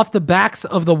off the backs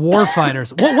of the war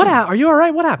fighters. What are you all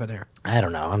right? What happened here? I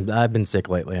don't know. I've been sick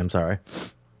lately. I'm sorry.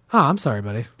 Oh, I'm sorry,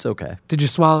 buddy. It's okay. Did you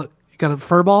swallow? You got a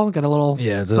fur ball? Got a little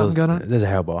something going on? There's a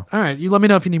hairball. All right. You let me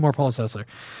know if you need more Polish Hustler.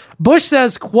 Bush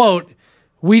says, quote,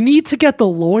 we need to get the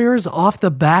lawyers off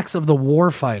the backs of the war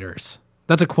fighters.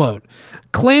 That's a quote.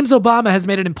 Claims Obama has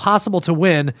made it impossible to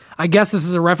win. I guess this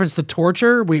is a reference to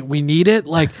torture. We need it.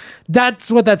 That's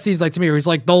what that seems like to me. He's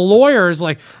like, the lawyers,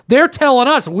 they're telling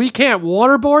us we can't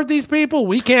waterboard these people.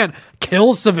 We can't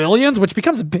kill civilians, which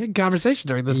becomes a big conversation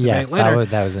during this debate later. Yes,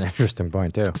 that was an interesting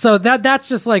point, too. So that's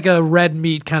just like a red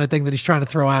meat kind of thing that he's trying to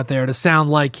throw out there to sound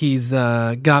like he's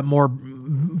got more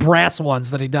brass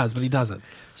ones than he does, but he doesn't.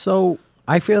 So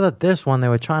I feel that this one, they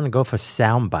were trying to go for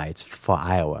sound bites for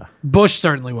Iowa. Bush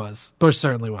certainly was. Get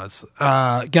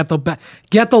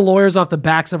the lawyers off the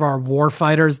backs of our war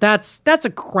fighters. That's a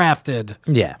crafted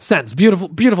sentence.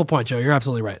 Beautiful point, Joe. You're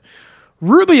absolutely right.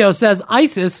 Rubio says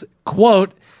ISIS,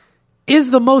 quote,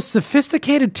 is the most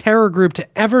sophisticated terror group to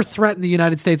ever threaten the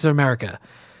United States of America.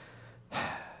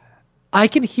 I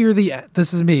can hear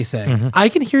this is me saying, I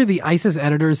can hear the ISIS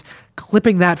editors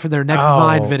clipping that for their next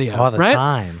Vine video. All the right?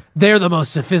 time. They're the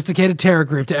most sophisticated terror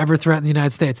group to ever threaten the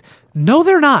United States. No,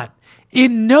 they're not.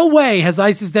 In no way has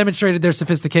ISIS demonstrated their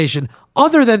sophistication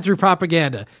other than through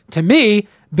propaganda. To me,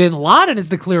 bin Laden is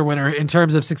the clear winner in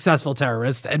terms of successful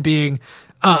terrorist and being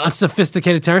a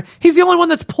sophisticated terrorist. He's the only one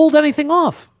that's pulled anything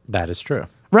off. That is true.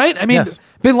 Right? I mean, yes.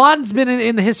 Bin Laden's been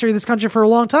in the history of this country for a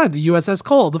long time. The USS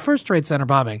Cole, the first Trade Center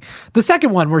bombing. The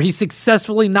second one where he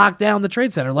successfully knocked down the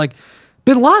Trade Center.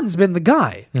 Bin Laden's been the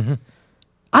guy. Mm-hmm.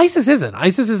 ISIS isn't.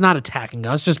 ISIS is not attacking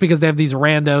us just because they have these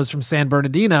randos from San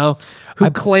Bernardino who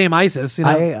claim ISIS.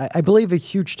 I believe a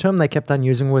huge term they kept on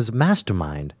using was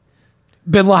mastermind.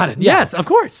 Bin Laden. Yeah. Yes, of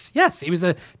course. Yes, he was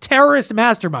a terrorist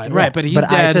mastermind. Right, but he's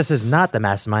dead. ISIS is not the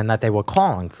mastermind that they were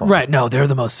calling for. Right, no, they're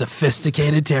the most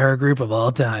sophisticated terror group of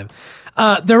all time.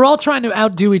 They're all trying to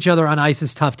outdo each other on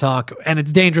ISIS tough talk, and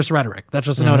it's dangerous rhetoric. That's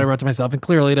just a note I wrote to myself, and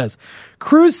clearly it is.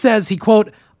 Cruz says he,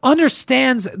 quote,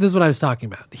 understands, this is what I was talking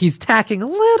about. He's tacking a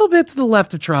little bit to the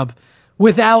left of Trump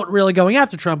without really going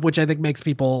after Trump, which I think makes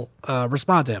people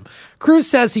respond to him. Cruz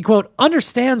says he, quote,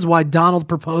 understands why Donald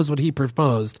proposed what he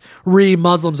proposed,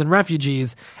 Muslims and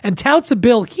refugees, and touts a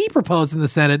bill he proposed in the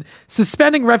Senate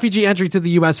suspending refugee entry to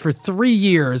the U.S. for 3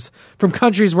 years from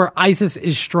countries where ISIS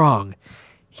is strong.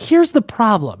 Here's the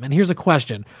problem, and here's a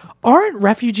question. Aren't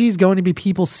refugees going to be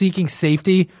people seeking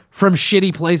safety from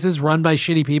shitty places run by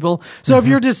shitty people? So if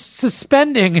you're just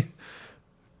suspending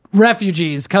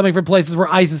refugees coming from places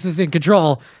where ISIS is in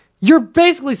control, you're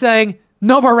basically saying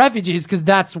no more refugees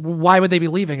because why would they be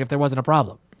leaving if there wasn't a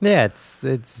problem? Yeah,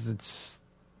 it's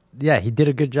he did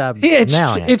a good job.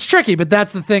 It's tricky, but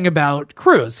that's the thing about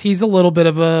Cruz. He's a little bit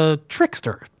of a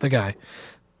trickster, the guy.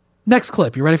 Next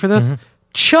clip. You ready for this? Mm-hmm.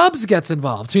 Chubbs gets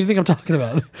involved. Who do you think I'm talking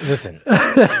about? Listen.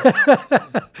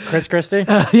 Chris Christie?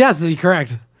 Yes,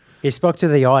 correct. He spoke to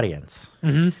the audience.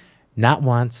 Mm-hmm. Not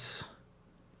once,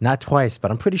 not twice,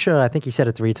 but I'm pretty sure I think he said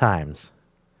it 3 times.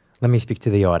 Let me speak to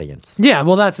the audience. Yeah,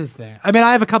 well, that's his thing. I mean,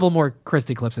 I have a couple more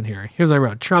Christie clips in here. Here's what I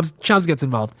wrote. Chubbs gets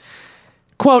involved.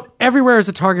 Quote, everywhere is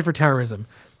a target for terrorism.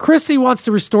 Christie wants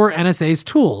to restore NSA's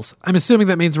tools. I'm assuming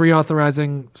that means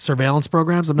reauthorizing surveillance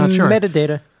programs. I'm not sure.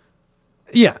 Metadata.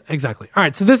 Yeah, exactly. All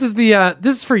right, so this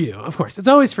is for you, of course. It's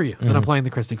always for you that I'm playing the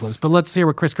Christie clips. But let's hear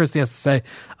what Chris Christie has to say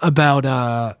about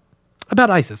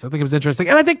ISIS. I think it was interesting.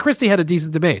 And I think Christie had a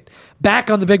decent debate back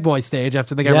on the big boy stage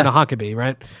after they got rid of Huckabee,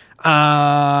 right?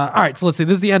 All right, so let's see.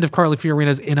 This is the end of Carly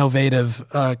Fiorina's innovative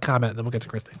comment, and then we'll get to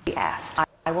Christie. He asked.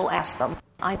 I will ask them.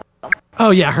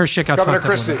 Oh, yeah, her shit got Governor fucked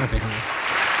Christie. up.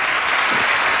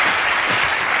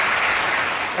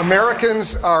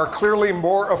 Americans are clearly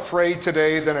more afraid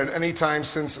today than at any time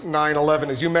since 9/11.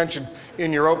 As you mentioned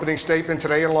in your opening statement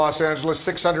today in Los Angeles,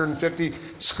 650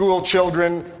 school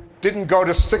children didn't go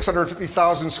to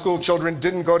 650,000 school children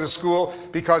didn't go to school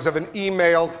because of an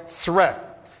email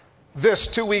threat. This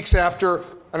 2 weeks after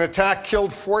an attack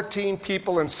killed 14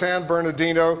 people in San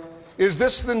Bernardino. Is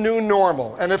this the new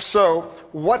normal? And if so,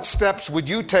 what steps would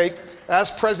you take as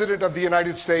President of the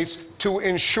United States to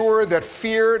ensure that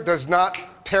fear does not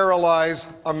paralyze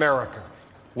America?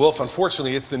 Wolf,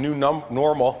 unfortunately, it's the new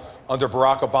normal under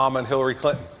Barack Obama and Hillary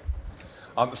Clinton.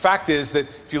 The fact is that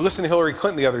if you listen to Hillary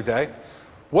Clinton the other day,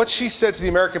 what she said to the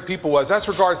American people was, as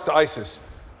regards to ISIS,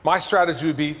 my strategy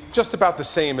would be just about the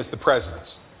same as the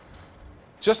president's.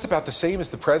 Just about the same as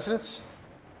the president's?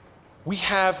 We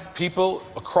have people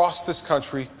across this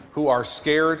country who are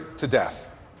scared to death.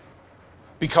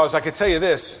 Because I can tell you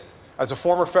this, as a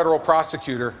former federal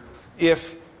prosecutor,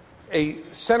 if a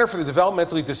Center for the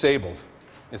Developmentally Disabled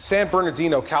in San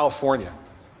Bernardino, California,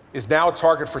 is now a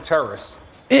target for terrorists,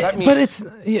 that means...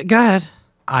 Go ahead.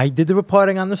 I did the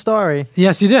reporting on the story.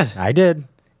 Yes, you did. I did.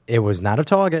 It was not a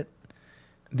target.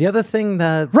 The other thing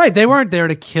that... Right, they weren't there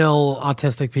to kill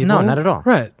autistic people. No, not at all.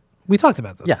 Right. We talked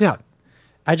about this. Yes. Yeah.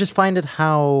 I just find it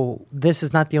how this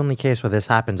is not the only case where this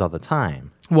happens all the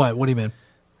time. What? What do you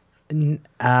mean?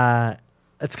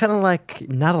 It's kind of like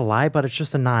not a lie, but it's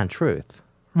just a non-truth.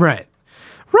 Right.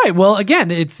 Right. Well,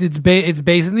 again, it's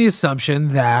based on the assumption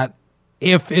that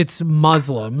if it's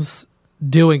Muslims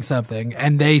doing something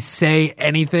and they say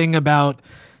anything about,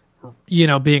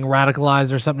 being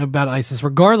radicalized or something about ISIS,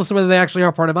 regardless of whether they actually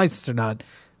are part of ISIS or not,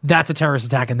 that's a terrorist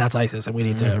attack and that's ISIS and we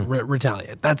need to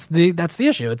retaliate. That's the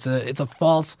issue. It's a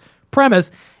false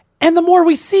premise. And the more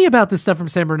we see about this stuff from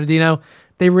San Bernardino,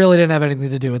 they really didn't have anything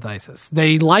to do with ISIS.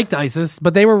 They liked ISIS,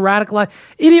 but they were radicalized.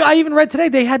 I even read today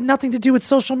they had nothing to do with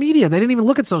social media. They didn't even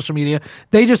look at social media.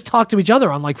 They just talked to each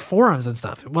other on like forums and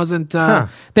stuff. It wasn't.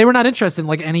 They were not interested in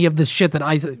like any of this shit that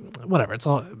ISIS. Whatever. It's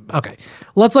all okay.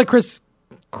 Let's let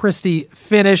Christie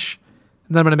finish,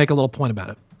 and then I'm going to make a little point about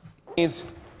it. Means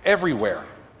everywhere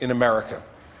in America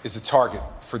is a target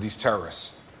for these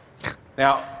terrorists.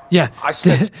 Now. Yeah.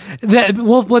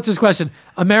 Wolf Blitzer's question.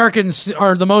 Americans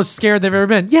are the most scared they've ever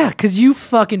been. Yeah, because you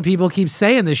fucking people keep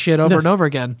saying this shit over and over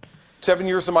again. 7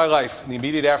 years of my life in the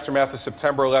immediate aftermath of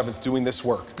September 11th doing this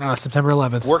work. September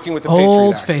 11th. Working with the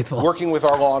Old Patriot Act. Faithful. Working with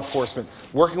our law enforcement.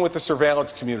 Working with the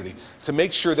surveillance community to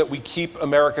make sure that we keep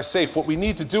America safe. What we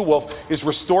need to do, Wolf, is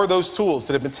restore those tools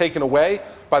that have been taken away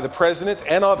by the president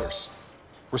and others.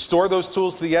 Restore those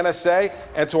tools to the NSA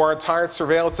and to our entire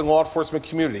surveillance and law enforcement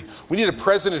community. We need a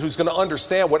president who's going to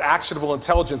understand what actionable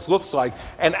intelligence looks like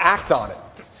and act on it.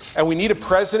 And we need a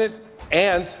president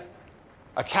and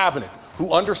a cabinet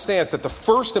who understands that the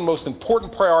first and most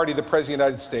important priority of the President of the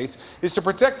United States is to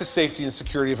protect the safety and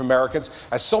security of Americans.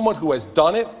 As someone who has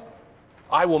done it,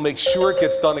 I will make sure it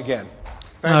gets done again.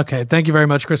 Okay, thank you very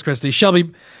much, Chris Christie.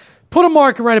 Shelby, put a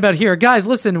mark right about here. Guys,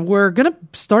 listen, we're going to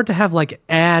start to have like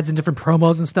ads and different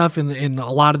promos and stuff in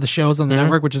a lot of the shows on the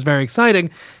network, which is very exciting.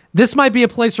 This might be a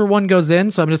place where one goes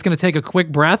in, so I'm just going to take a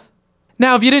quick breath.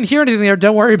 Now, if you didn't hear anything there,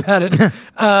 don't worry about it.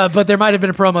 But there might have been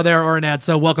a promo there or an ad,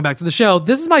 so welcome back to the show.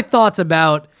 This is my thoughts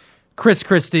about Chris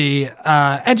Christie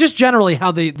and just generally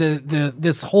how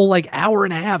this whole like hour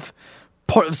and a half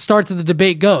start to the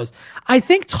debate goes. I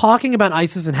think talking about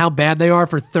ISIS and how bad they are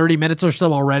for 30 minutes or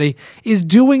so already is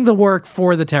doing the work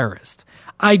for the terrorists.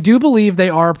 I do believe they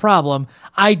are a problem.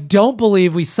 I don't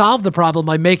believe we solve the problem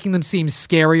by making them seem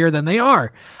scarier than they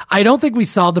are. I don't think we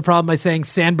solved the problem by saying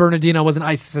San Bernardino was an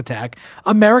ISIS attack.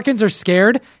 Americans are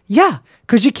scared? Yeah,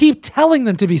 because you keep telling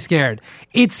them to be scared.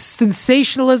 It's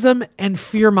sensationalism and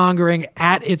fear-mongering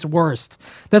at its worst.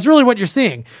 That's really what you're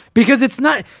seeing. Because it's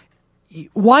not...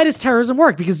 Why does terrorism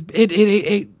work? Because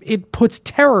it puts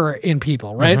terror in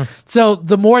people, right? Mm-hmm. So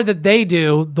the more that they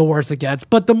do, the worse it gets.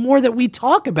 But the more that we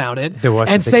talk about it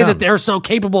and say that they're so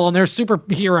capable and they're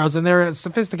superheroes and they're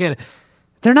sophisticated,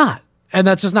 they're not. And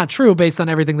that's just not true based on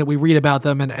everything that we read about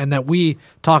them and that we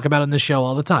talk about in this show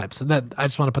all the time. So that I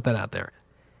just want to put that out there.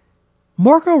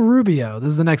 Marco Rubio, this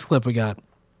is the next clip we got,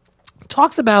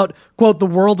 talks about, quote, the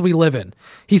world we live in.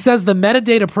 He says the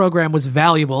metadata program was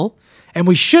valuable and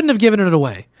we shouldn't have given it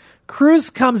away. Cruz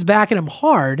comes back at him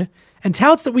hard and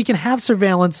touts that we can have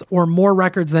surveillance or more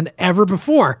records than ever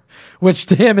before, which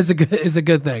to him is a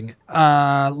good thing.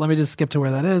 Let me just skip to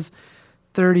where that is.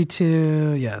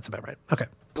 32. Yeah, that's about right. Okay.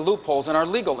 Loopholes in our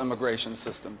legal immigration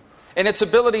system and its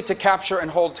ability to capture and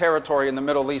hold territory in the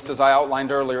Middle East, as I outlined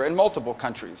earlier, in multiple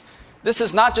countries. This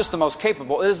is not just the most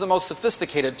capable, it is the most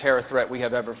sophisticated terror threat we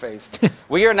have ever faced.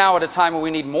 We are now at a time when we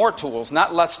need more tools,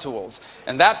 not less tools.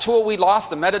 And that tool we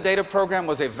lost, the metadata program,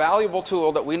 was a valuable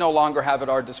tool that we no longer have at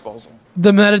our disposal.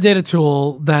 The metadata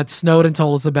tool that Snowden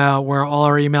told us about, where all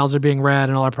our emails are being read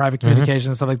and all our private communication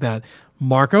and stuff like that.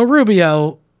 Marco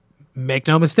Rubio, make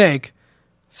no mistake,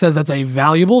 says that's a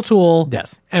valuable tool.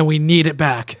 Yes. And we need it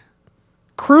back.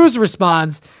 Cruz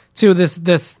responds to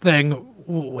this thing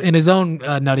in his own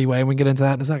nutty way, and we can get into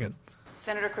that in a second.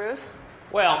 Senator Cruz?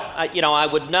 Well, I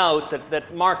would note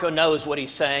that Marco knows what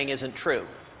he's saying isn't true.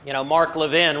 Mark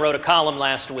Levin wrote a column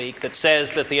last week that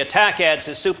says that the attack ads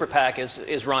his super PAC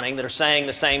is running that are saying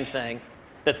the same thing.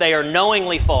 that they are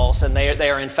knowingly false and they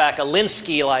are in fact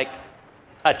Alinsky-like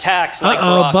attacks like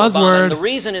Barack buzzword. Obama. And the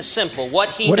reason is simple. What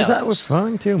What is that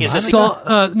referring to?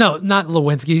 No, not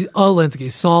Lewinsky.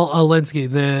 Alinsky. Saul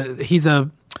Alinsky.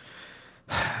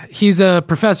 He's a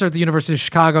professor at the University of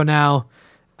Chicago now.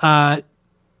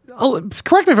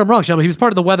 Correct me if I'm wrong, Shelby. He was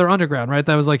part of the Weather Underground, right?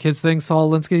 That was like his thing,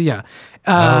 Saul Alinsky. Yeah,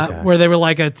 where they were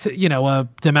like a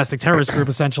domestic terrorist group,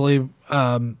 essentially.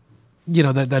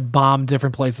 That bombed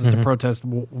different places to protest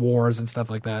wars and stuff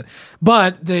like that.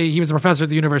 But he was a professor at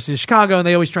the University of Chicago, and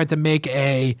they always tried to make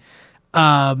a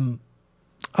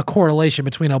correlation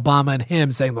between Obama and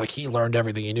him, saying like he learned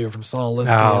everything he knew from Saul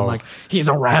Alinsky and like he's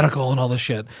a radical and all this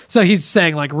shit. So he's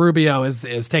saying like Rubio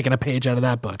is taking a page out of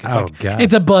that book. It's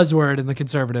it's a buzzword in the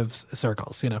conservative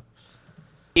circles,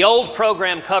 The old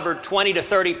program covered 20 to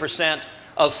 30%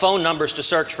 of phone numbers to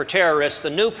search for terrorists. The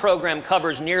new program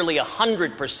covers nearly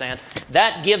 100%.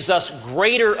 That gives us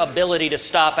greater ability to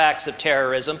stop acts of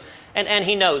terrorism. And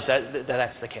he knows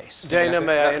that's the case. Dana,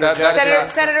 may I interject?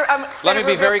 Senator, let me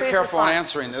be very careful respond. in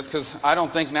answering this, because I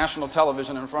don't think national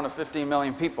television in front of 15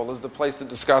 million people is the place to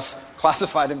discuss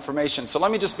classified information. So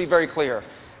let me just be very clear.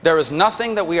 There is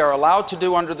nothing that we are allowed to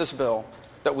do under this bill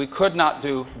that we could not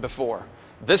do before.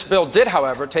 This bill did,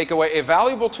 however, take away a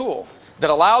valuable tool that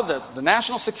allowed the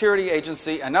National Security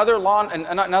Agency and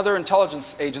other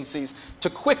intelligence agencies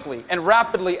to quickly and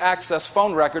rapidly access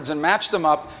phone records and match them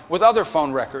up with other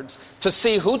phone records to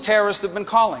see who terrorists have been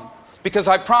calling. Because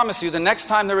I promise you, the next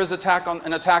time there is an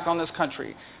attack on this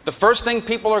country, the first thing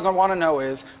people are going to want to know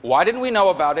is, why didn't we know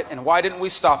about it and why didn't we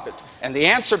stop it? And the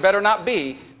answer better not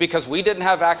be because we didn't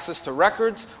have access to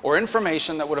records or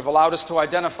information that would have allowed us to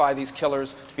identify these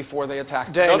killers before they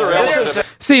attacked us.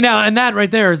 See, now, and that right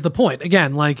there is the point.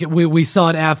 Again, like we saw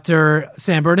it after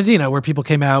San Bernardino, where people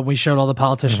came out and we showed all the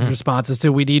politicians' responses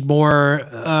to, we need more,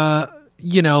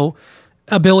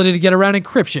 ability to get around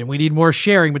encryption. We need more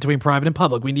sharing between private and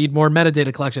public. We need more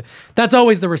metadata collection. That's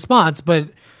always the response, but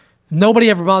nobody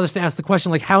ever bothers to ask the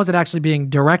question, like, how is it actually being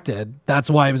directed? That's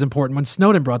why it was important when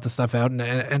Snowden brought the stuff out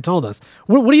and told us.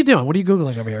 What are you doing? What are you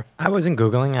Googling over here? I wasn't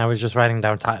Googling. I was just writing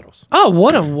down titles. Oh,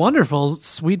 what a wonderful,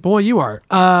 sweet boy you are.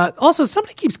 Also,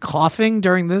 somebody keeps coughing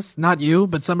during this. Not you,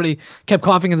 but somebody kept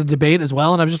coughing in the debate as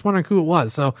well, and I was just wondering who it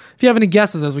was. So if you have any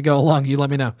guesses as we go along, you let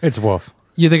me know. It's Wolf.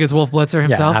 You think it's Wolf Blitzer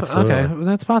himself? Yeah, absolutely. Okay, well,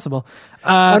 that's possible.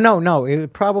 No.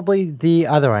 It probably the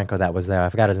other anchor that was there. I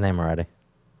forgot his name already.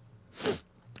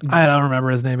 I don't remember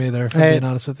his name either, if I'm being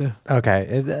honest with you.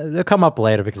 Okay. It'll come up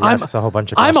later because he asks a whole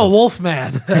bunch of questions. I'm a wolf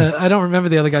man. I don't remember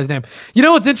the other guy's name. You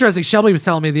know what's interesting? Shelby was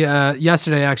telling me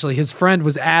yesterday, actually, his friend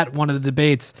was at one of the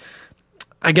debates,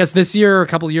 I guess this year or a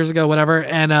couple of years ago, whatever,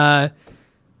 and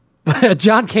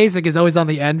John Kasich is always on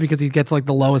the end because he gets like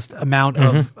the lowest amount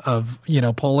of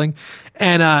polling.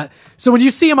 And so when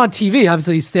you see him on TV,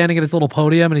 obviously he's standing at his little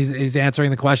podium and he's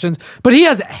answering the questions, but he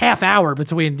has a half hour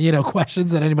between,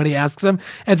 questions that anybody asks him.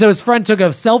 And so his friend took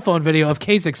a cell phone video of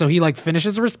Kasich. So he like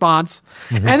finishes a response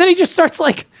and then he just starts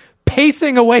like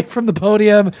pacing away from the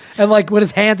podium and like with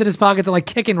his hands in his pockets and like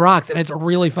kicking rocks, and it's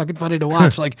really fucking funny to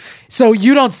watch. Like, so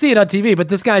you don't see it on TV, but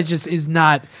this guy just is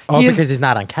not. Because he's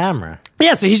not on camera.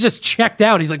 Yeah, so he's just checked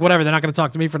out. He's like, whatever, they're not going to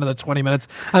talk to me for another 20 minutes.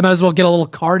 I might as well get a little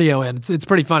cardio in. It's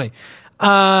pretty funny.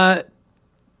 About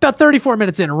 34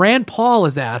 minutes in, Rand Paul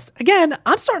is asked. Again,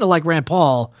 I'm starting to like Rand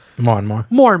Paul. More and more.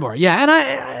 More and more,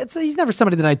 yeah. And he's never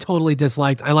somebody that I totally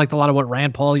disliked. I liked a lot of what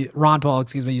Ron Paul,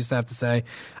 used to have to say.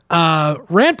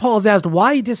 Rand Paul is asked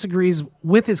why he disagrees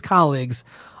with his colleagues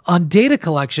on data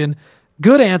collection.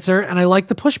 Good answer, and I like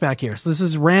the pushback here. So this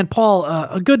is Rand Paul,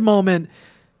 a good moment.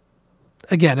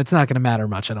 Again, it's not going to matter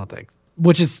much, I don't think,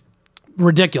 which is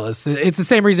ridiculous. It's the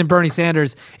same reason Bernie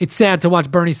Sanders, it's sad to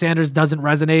watch Bernie Sanders doesn't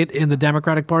resonate in the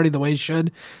Democratic Party the way he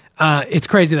should. It's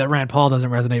crazy that Rand Paul doesn't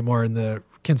resonate more in the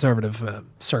conservative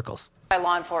circles. By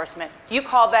law enforcement. You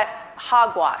call that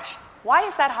hogwash. Why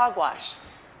is that hogwash?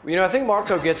 I think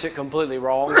Marco gets it completely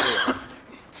wrong here.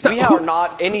 We are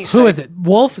not any... Who is it?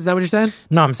 Wolf? Is that what you're saying?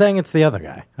 No, I'm saying it's the other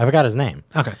guy. I forgot his name.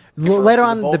 Okay. Later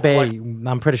on in the debate,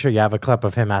 I'm pretty sure you have a clip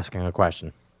of him asking a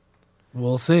question.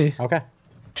 We'll see. Okay.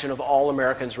 Of all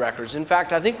Americans' records. In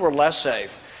fact, I think we're less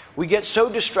safe. We get so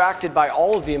distracted by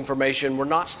all of the information, we're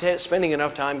not spending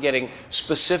enough time getting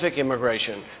specific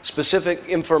information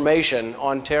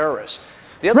on terrorists.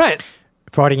 Right.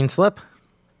 Freudian slip?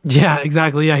 Yeah,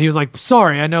 exactly. Yeah, he was like,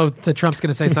 sorry, I know that Trump's going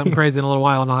to say something crazy in a little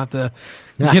while and I'll have to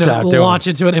launch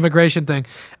into an immigration thing.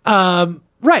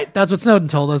 Right, that's what Snowden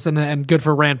told us, and good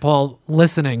for Rand Paul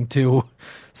listening to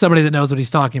somebody that knows what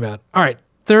he's talking about. All right,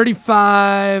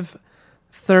 35,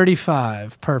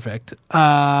 perfect.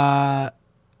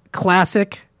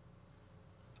 Classic.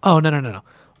 Oh, no.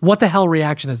 What the hell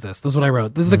reaction is this? This is what I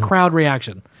wrote. This is the crowd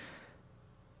reaction.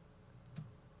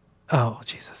 Oh,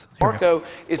 Jesus. Marco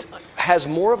has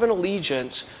more of an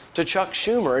allegiance to Chuck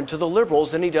Schumer and to the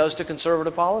liberals than he does to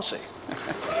conservative policy. Senator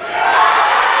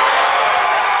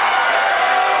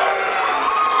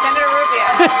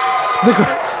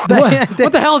Rubio.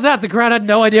 What the hell is that? The crowd had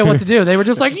no idea what to do. They were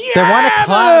just like, yeah, they want to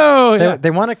clap. Yeah.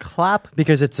 They want to clap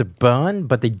because it's a bun,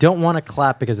 but they don't want to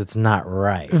clap because it's not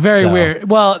right. Very weird.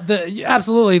 Well,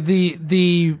 absolutely.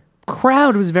 The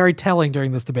crowd was very telling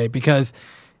during this debate because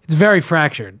it's very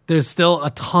fractured. There's still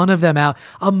a ton of them out.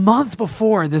 A month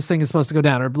before this thing is supposed to go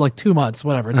down, or like 2 months,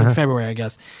 whatever. It's in February, I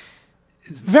guess.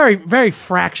 It's very, very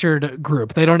fractured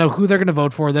group. They don't know who they're going to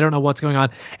vote for. They don't know what's going on.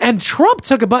 And Trump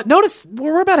took notice,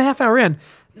 we're about a half hour in.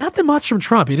 Nothing much from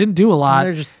Trump. He didn't do a lot.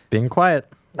 They're just being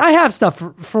quiet. I have stuff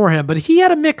for him, but he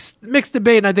had a mixed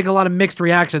debate, and I think a lot of mixed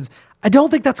reactions. I don't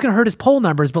think that's going to hurt his poll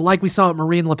numbers, but like we saw at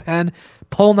Marine Le Pen,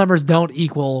 poll numbers don't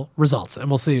equal results, and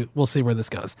we'll see where this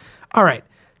goes. All right.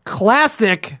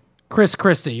 Classic Chris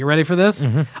Christie. You ready for this?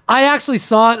 I actually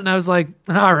saw it, and I was like,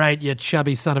 all right, you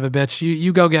chubby son of a bitch.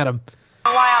 You go get him.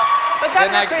 Wow. But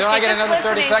Don't I get another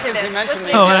 30 seconds? You mentioned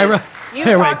me. Oh, and I wrote...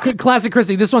 Hey, wait. Classic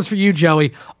Christie. This one's for you,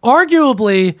 Joey.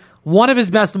 Arguably one of his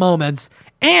best moments,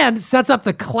 and sets up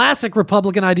the classic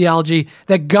Republican ideology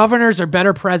that governors are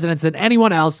better presidents than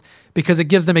anyone else because it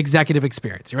gives them executive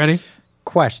experience. You ready?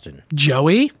 Question.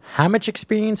 Joey? How much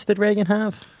experience did Reagan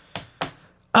have?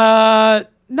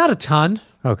 Not a ton.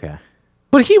 Okay.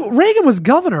 But Reagan was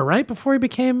governor, right? Before he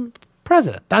became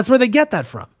president. That's where they get that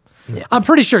from. Yeah. I'm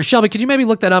pretty sure. Shelby, could you maybe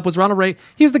look that up? Was Ronald Reagan...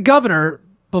 He was the governor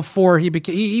before he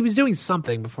became... He was doing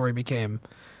something before he became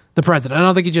the president. I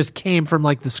don't think he just came from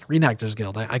like the Screen Actors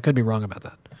Guild. I could be wrong about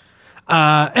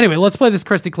that. Anyway, let's play this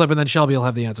Christie clip and then Shelby will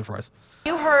have the answer for us.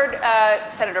 You heard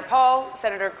Senator Paul,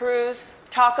 Senator Cruz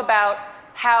talk about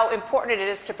how important it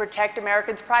is to protect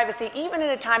Americans' privacy, even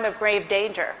in a time of grave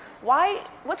danger. Why?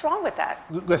 What's wrong with that?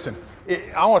 Listen,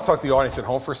 I want to talk to the audience at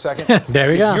home for a second. There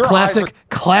we go.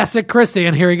 Classic Christie,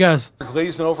 and here he goes.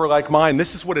 Glazing over like mine.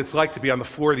 This is what it's like to be on the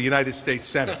floor of the United States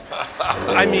Senate.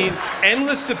 I mean,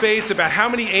 endless debates about how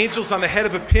many angels on the head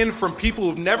of a pin from people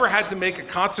who've never had to make a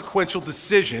consequential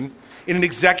decision in an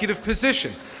executive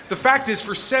position. The fact is,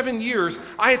 for 7 years,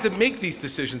 I had to make these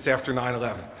decisions after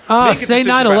 9/11. Oh, say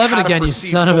 9/11 again, you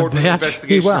son of a bitch.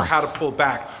 Investigation or how to pull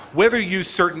back, whether to use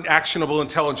certain actionable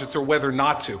intelligence or whether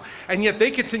not to. And yet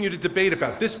they continue to debate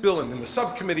about this bill and in the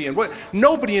subcommittee and what.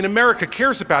 Nobody in America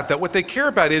cares about that. What they care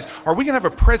about is, are we going to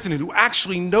have a president who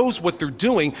actually knows what they're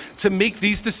doing to make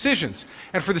these decisions?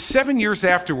 And for the 7 years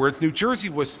afterwards, New Jersey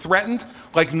was threatened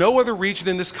like no other region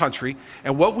in this country.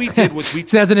 And what we did was we...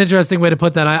 So that's an interesting way to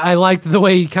put that. I liked the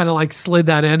way he kind of like slid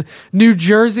that in. New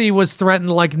Jersey was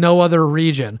threatened like no other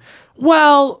region.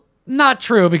 Well... Not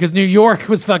true, because New York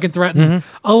was fucking threatened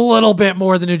a little bit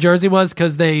more than New Jersey was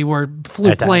because they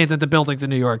flew planes into buildings in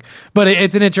New York. But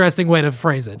it's an interesting way to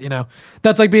phrase it, you know?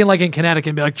 That's like being like in Connecticut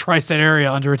and be like, tri-state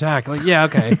area under attack. Like, yeah,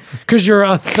 okay. Because you're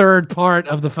a third part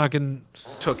of the fucking...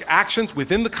 Took actions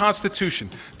within the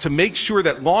Constitution to make sure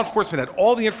that law enforcement had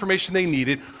all the information they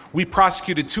needed. We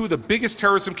prosecuted 2 of the biggest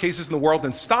terrorism cases in the world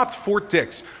and stopped Fort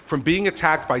Dix from being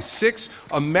attacked by 6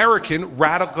 American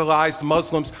radicalized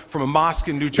Muslims from a mosque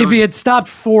in New Jersey. If he had stopped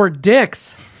Fort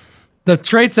Dix, the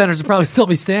trade centers would probably still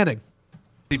be standing.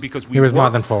 Because we was more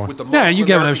worked than 4. with the Yeah, you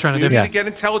get what I was trying to do. To get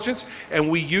intelligence, and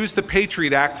we used the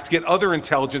Patriot Act to get other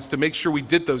intelligence to make sure we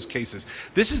did those cases.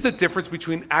 This is the difference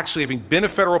between actually having been a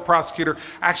federal prosecutor,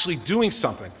 actually doing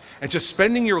something, and just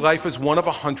spending your life as one of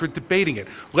 100 debating it.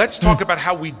 Let's talk about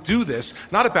how we do this,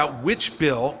 not about which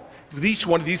bill each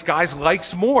one of these guys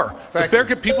likes more. The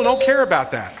American people don't care about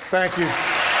that. Thank you.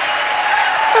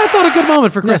 I thought a good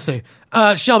moment for Christie.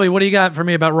 Shelby, what do you got for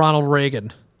me about Ronald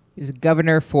Reagan? He was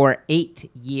governor for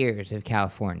 8 years of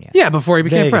California. Yeah, before he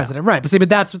became president, right? But see,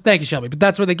 thank you, Shelby. But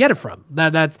that's where they get it from.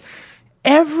 That's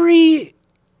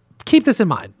keep this in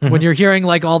mind when you're hearing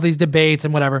like all these debates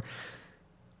and whatever.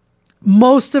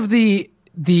 Most of the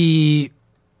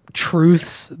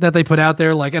truths that they put out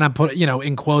there, like, and I'm put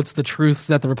in quotes, the truths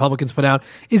that the Republicans put out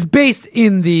is based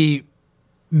in the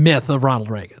myth of Ronald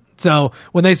Reagan. So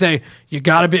when they say you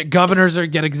got to be governors or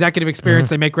get executive experience,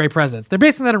 they make great presidents. They're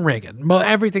basing that on Reagan.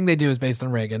 Everything they do is based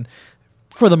on Reagan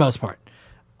for the most part.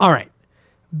 All right.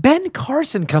 Ben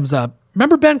Carson comes up.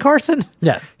 Remember Ben Carson?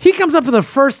 Yes. He comes up for the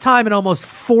first time in almost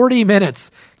 40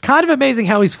 minutes. Kind of amazing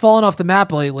how he's fallen off the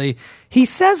map lately. He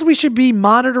says we should be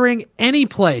monitoring any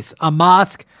place, a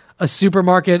mosque, a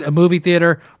supermarket, a movie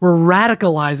theater, where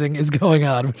radicalizing is going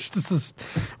on. Which is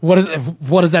what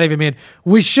does that even mean?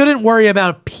 We shouldn't worry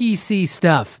about PC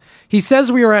stuff. He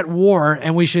says we are at war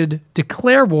and we should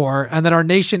declare war and that our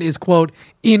nation is, quote,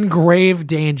 in grave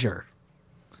danger.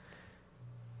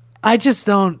 I just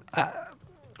don't...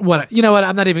 you know what?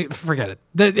 I'm not even... Forget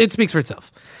it. It speaks for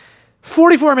itself.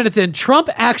 44 minutes in, Trump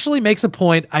actually makes a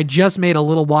point I just made a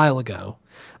little while ago.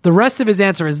 The rest of his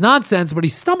answer is nonsense, but he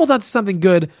stumbled onto something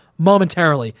good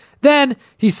momentarily. Then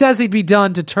he says he'd be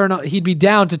down to turn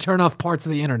off parts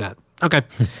of the internet. Okay,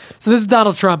 so this is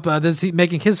Donald Trump.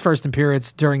 Making his first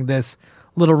appearance during this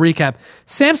little recap.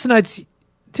 Samsonites,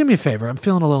 do me a favor. I'm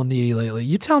feeling a little needy lately.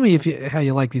 You tell me how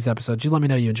you like these episodes. You let me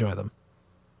know you enjoy them.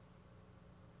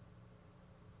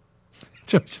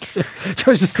 Joe's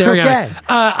just staring at me.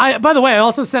 By the way, I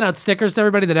also sent out stickers to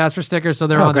everybody that asked for stickers, so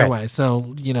they're on their way.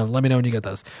 So, let me know when you get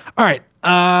those. All right.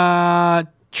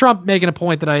 Trump making a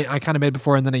point that I kind of made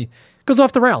before, and then he goes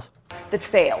off the rails. That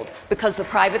failed because the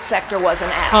private sector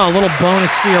wasn't asked. Oh, a little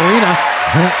bonus Fiorina.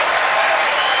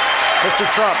 Mr.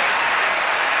 Trump.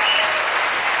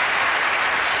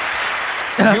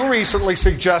 You recently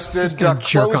suggested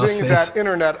closing that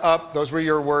internet up, those were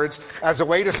your words, as a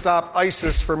way to stop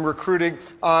ISIS from recruiting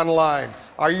online.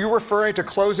 Are you referring to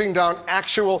closing down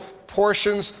actual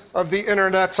portions of the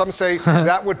internet? Some say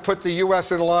that would put the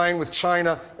U.S. in line with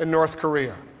China and North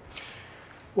Korea.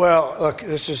 Well, look,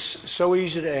 this is so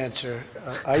easy to answer.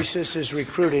 ISIS is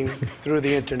recruiting through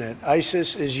the internet.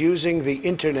 ISIS is using the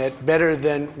internet better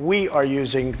than we are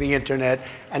using the internet,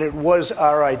 and it was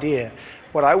our idea.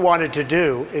 What I wanted to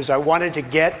do is I wanted to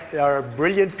get our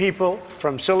brilliant people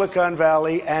from Silicon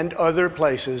Valley and other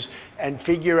places and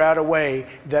figure out a way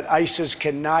that ISIS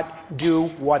cannot do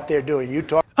what they're doing.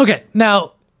 Okay,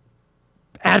 now,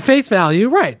 at face value,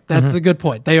 right, that's a good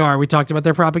point. They are. We talked about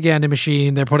their propaganda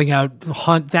machine. They're putting out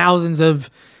thousands of,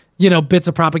 bits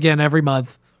of propaganda every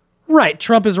month. Right,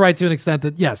 Trump is right to an extent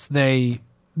that, yes, they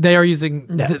are using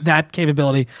that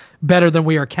capability better than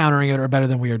we are countering it or better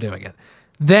than we are doing it.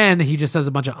 Then he just says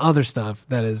a bunch of other stuff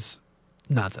that is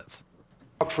nonsense.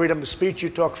 Talk freedom of speech, you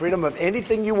talk freedom of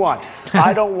anything you want.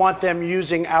 I don't want them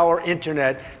using our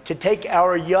internet to take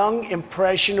our young,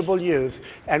 impressionable youth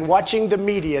and watching the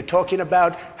media talking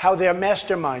about how they're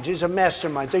masterminds. These are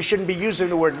masterminds. They shouldn't be using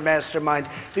the word mastermind.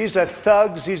 These are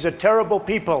thugs. These are terrible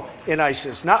people in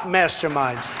ISIS, not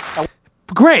masterminds.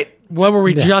 Great. What were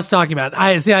we just talking about?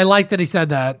 I like that he said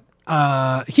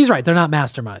that. He's right. They're not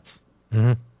masterminds.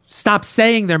 Mm-hmm. Stop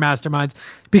saying they're masterminds,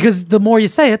 because the more you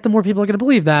say it, the more people are going to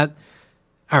believe that.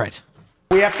 All right.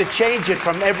 We have to change it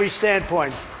from every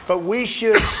standpoint, but we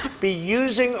should be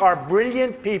using our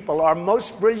brilliant people, our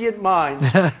most brilliant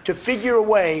minds, to figure a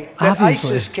way that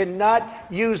ISIS cannot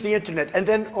use the internet. And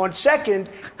then on second,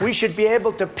 we should be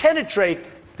able to penetrate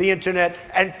the internet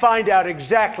and find out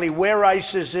exactly where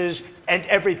ISIS is and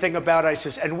everything about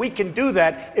ISIS. And we can do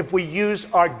that if we use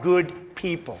our good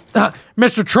people.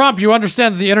 Mr. Trump, you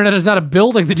understand that the internet is not a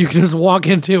building that you can just walk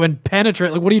into and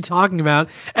penetrate. Like, what are you talking about?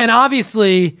 And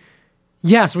obviously,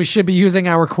 yes, we should be using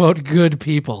our, quote, good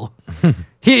people.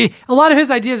 A lot of his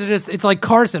ideas are just, it's like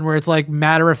Carson, where it's like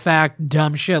matter-of-fact,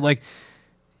 dumb shit. Like,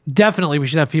 definitely we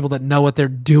should have people that know what they're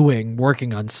doing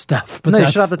working on stuff. But no, you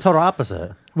should have the total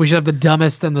opposite. We should have the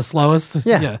dumbest and the slowest?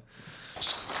 Yeah.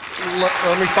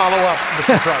 Let me follow up,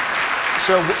 Mr. Trump.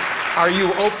 So, are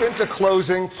you open to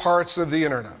closing parts of the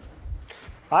internet?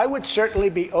 I would certainly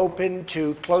be open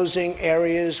to closing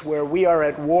areas where we are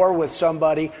at war with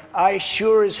somebody. I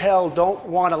sure as hell don't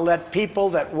want to let people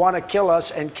that want to kill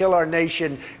us and kill our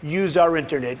nation use our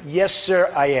internet. Yes, sir,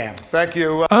 I am. Thank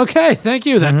you. Okay, thank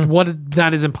you.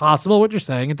 That is impossible, what you're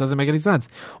saying. It doesn't make any sense.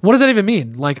 What does that even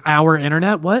mean? Like, our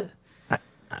internet? What?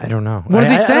 I don't know. What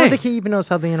does he say? I don't think he even knows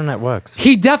how the internet works.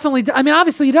 He definitely...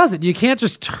 obviously he doesn't. You can't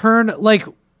just turn...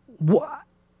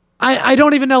 I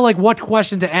don't even know what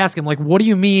question to ask him. What do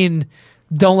you mean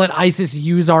don't let ISIS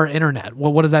use our internet?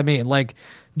 What does that mean?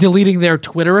 Deleting their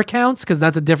Twitter accounts? Because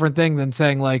that's a different thing than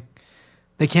saying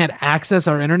they can't access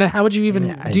our internet. How would you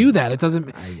even do that? It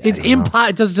doesn't. It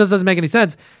just doesn't make any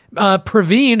sense.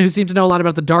 Praveen, who seemed to know a lot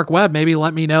about the dark web, maybe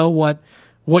let me know what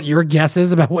your guess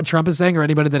is about what Trump is saying, or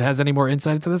anybody that has any more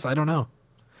insight into this. I don't know.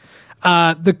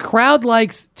 The crowd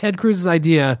likes Ted Cruz's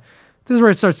idea. This is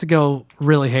where it starts to go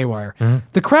really haywire. Mm-hmm.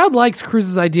 The crowd likes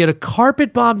Cruz's idea to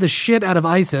carpet bomb the shit out of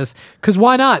ISIS, because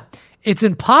why not? It's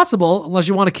impossible unless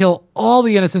you want to kill all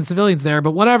the innocent civilians there,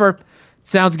 but whatever.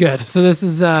 Sounds good. So this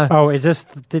is... is this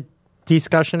the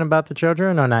discussion about the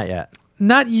children, or not yet?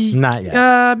 Not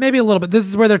yet. Maybe a little bit. This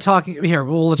is where they're talking... Here,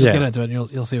 let's just get into it,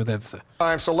 and you'll see what they have to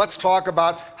say. So let's talk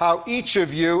about how each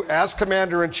of you, as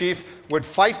Commander-in-Chief, would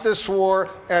fight this war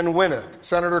and win it.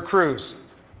 Senator Cruz.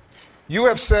 You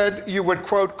have said you would,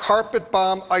 quote, carpet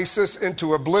bomb ISIS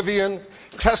into oblivion,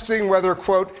 testing whether,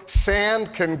 quote,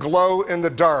 sand can glow in the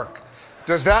dark.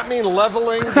 Does that mean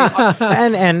leveling?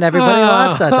 And everybody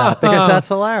laughs at that because that's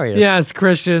hilarious. Yes,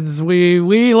 Christians, we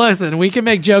listen. We can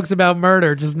make jokes about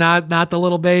murder, just not the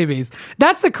little babies.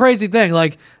 That's the crazy thing.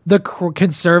 Like the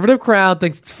conservative crowd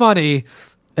thinks it's funny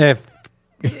if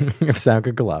sound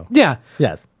could glow. Yeah.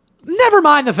 Yes. Never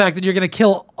mind the fact that you're going to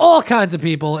kill all kinds of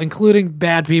people, including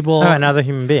bad people. Another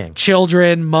human being.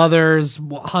 Children, mothers,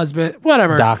 husband,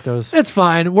 whatever. Doctors. It's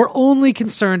fine. We're only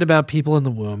concerned about people in the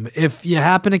womb. If you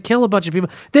happen to kill a bunch of people,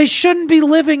 they shouldn't be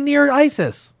living near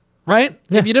ISIS, right?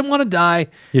 Yeah. If you didn't want to die,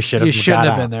 you shouldn't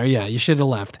have been there. Yeah, you should have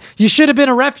left. You should have been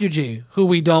a refugee, who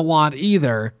we don't want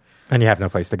either. And you have no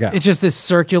place to go. It's just this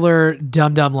circular,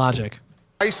 dumb logic.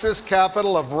 ISIS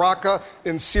capital of Raqqa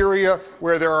in Syria,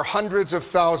 where there are hundreds of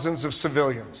thousands of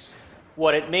civilians.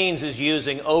 What it means is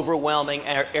using overwhelming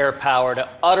air power to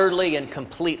utterly and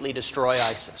completely destroy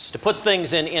ISIS. To put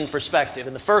things in perspective,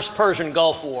 in the first Persian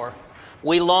Gulf War,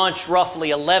 we launched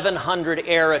roughly 1,100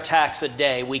 air attacks a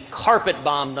day. We carpet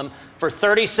bombed them for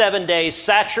 37 days,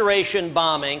 saturation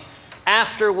bombing,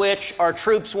 after which our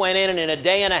troops went in and in a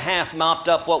day and a half mopped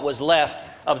up what was left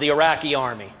of the Iraqi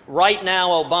army. Right now,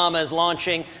 Obama is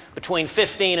launching between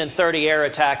 15 and 30 air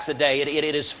attacks a day.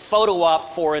 It is photo op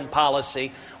foreign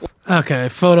policy. Okay,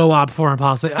 photo op foreign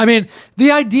policy. I mean, the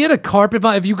idea to carpet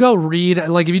bomb, if you go read,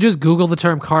 like if you just Google the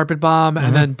term carpet bomb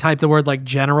and then type the word like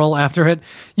general after it,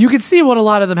 you can see what a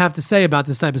lot of them have to say about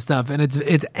this type of stuff. And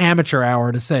it's amateur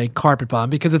hour to say carpet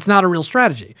bomb because it's not a real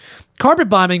strategy. Carpet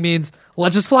bombing means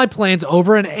let's just fly planes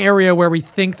over an area where we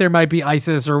think there might be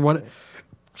ISIS or what,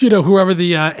 whoever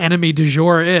the enemy du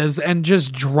jour is, and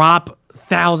just drop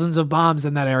thousands of bombs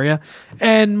in that area,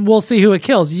 and we'll see who it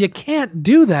kills. You can't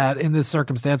do that in this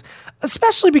circumstance,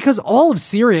 especially because all of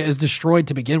Syria is destroyed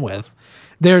to begin with.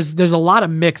 There's a lot of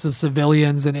mix of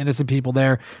civilians and innocent people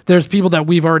there. There's people that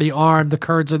we've already armed. The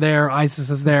Kurds are there.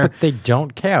 ISIS is there. But they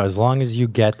don't care as long as you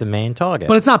get the main target.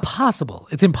 But it's not possible.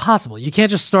 It's impossible. You can't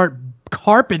just start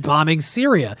carpet bombing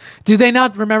Syria. Do they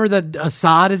not remember that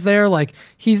Assad is there? Like,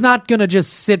 he's not going to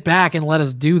just sit back and let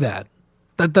us do that.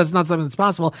 That's not something that's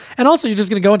possible. And also, you're just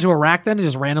going to go into Iraq then and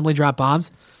just randomly drop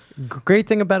bombs? Great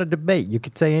thing about a debate, you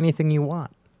could say anything you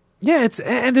want. Yeah,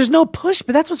 and there's no push,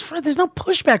 but that's what's fun. There's no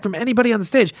pushback from anybody on the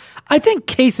stage. I think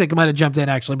Kasich might have jumped in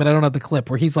actually, but I don't have the clip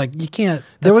where he's like, you can't.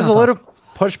 There was a little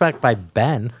pushback by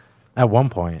Ben at one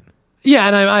point. Yeah,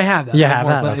 and I have that. Yeah,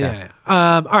 I have that. Okay.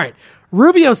 Yeah. All right.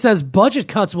 Rubio says budget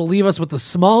cuts will leave us with the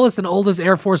smallest and oldest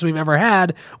Air Force we've ever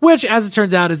had, which, as it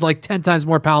turns out, is like 10 times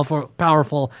more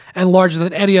powerful and larger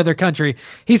than any other country.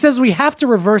 He says we have to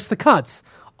reverse the cuts.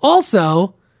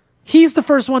 Also, he's the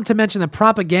first one to mention that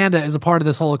propaganda is a part of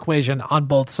this whole equation on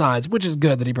both sides, which is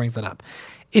good that he brings that up.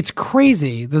 It's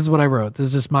crazy. This is what I wrote. This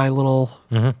is just my little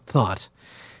thought.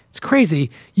 It's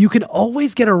crazy. You can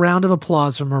always get a round of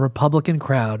applause from a Republican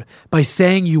crowd by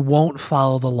saying you won't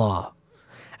follow the law.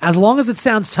 As long as it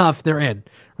sounds tough, they're in.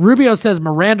 Rubio says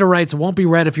Miranda rights won't be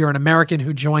read if you're an American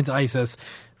who joins ISIS.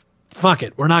 Fuck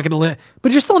it. We're not going to live.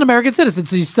 But you're still an American citizen,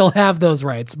 so you still have those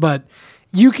rights. But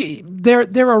they're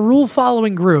a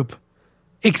rule-following group,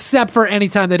 except for any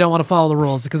time they don't want to follow the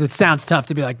rules because it sounds tough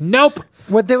to be like, nope,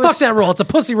 fuck that rule. It's a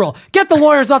pussy rule. Get the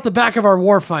lawyers off the back of our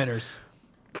war fighters.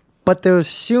 But they're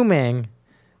assuming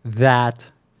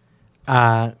that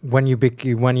when you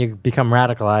become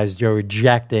radicalized, you're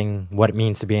rejecting what it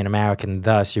means to be an American.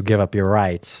 Thus, you give up your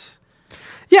rights.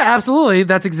 Yeah, absolutely.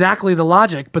 That's exactly the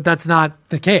logic, but that's not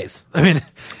the case. I mean,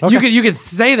 you could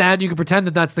say that, you could pretend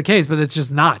that that's the case, but it's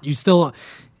just not. You still,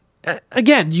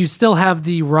 again, you still have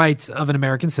the rights of an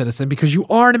American citizen because you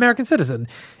are an American citizen.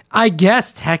 I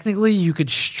guess technically you could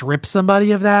strip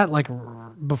somebody of that, like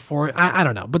before. I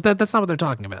don't know, but that's not what they're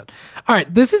talking about. All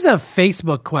right, this is a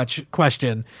Facebook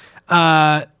question.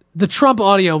 The Trump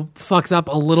audio fucks up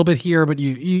a little bit here, but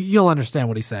you'll understand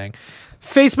what he's saying.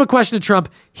 Facebook question to Trump.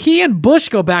 He and Bush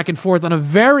go back and forth on a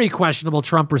very questionable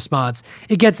Trump response.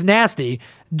 It gets nasty.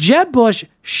 Jeb Bush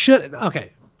should...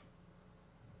 Okay.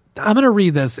 I'm going to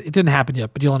read this. It didn't happen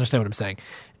yet, but you'll understand what I'm saying.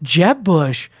 Jeb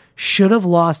Bush should have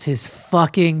lost his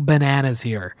fucking bananas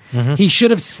here. He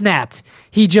should have snapped.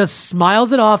 He just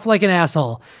smiles it off like an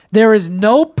asshole. There is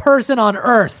no person on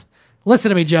earth... Listen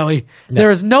to me, Joey. Yes. There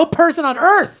is no person on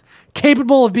earth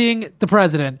capable of being the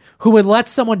president who would let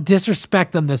someone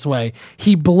disrespect them this way.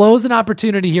 He blows an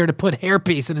opportunity here to put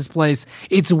hairpiece in his place.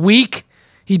 It's weak.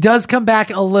 He does come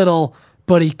back a little,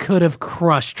 but he could have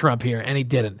crushed Trump here, and he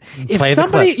didn't.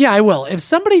 I will. If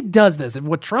somebody does this, and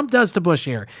what Trump does to Bush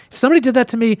here, if somebody did that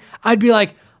to me, I'd be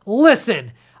like,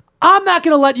 listen, I'm not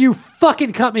going to let you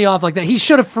fucking cut me off like that. He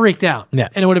should have freaked out. Yeah.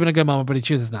 And it would have been a good moment, but he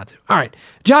chooses not to. All right.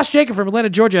 Josh Jacob from Atlanta,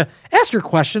 Georgia. Ask your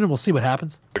question, and we'll see what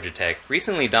happens. Georgia Tech.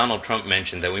 Recently, Donald Trump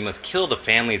mentioned that we must kill the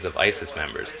families of ISIS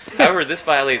members. However, this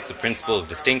violates the principle of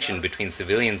distinction between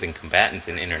civilians and combatants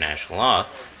in international law.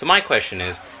 So my question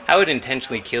is, how would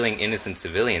intentionally killing innocent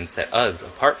civilians set us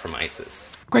apart from ISIS?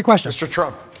 Great question. Mr.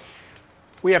 Trump.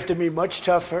 We have to be much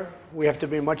tougher. We have to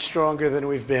be much stronger than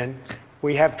we've been.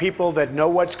 We have people that know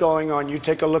what's going on. You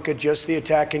take a look at just the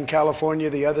attack in California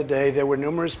the other day. There were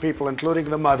numerous people, including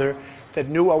the mother, that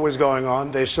knew what was going on.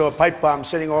 They saw pipe bombs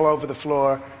sitting all over the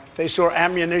floor. They saw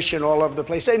ammunition all over the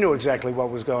place. They knew exactly what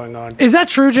was going on. Is that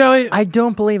true, Joey? I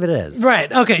don't believe it is.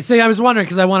 Right. Okay. So I was wondering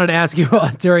because I wanted to ask you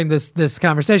during this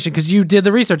conversation because you did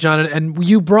the research on it and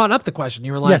you brought up the question.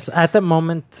 You were like, yes. At the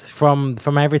moment, from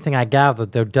everything I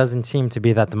gathered, there doesn't seem to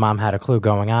be that the mom had a clue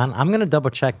going on. I'm going to double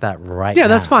check that right now. Yeah,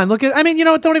 that's fine. Look, I mean, you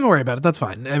know what? Don't even worry about it. That's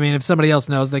fine. I mean, if somebody else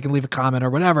knows, they can leave a comment or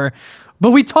whatever.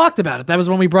 But we talked about it. That was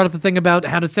when we brought up the thing about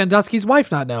how did Sandusky's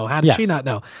wife not know? How did she not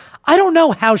know? I don't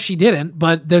know how she didn't,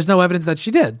 but there's no evidence that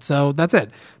she did. So that's it.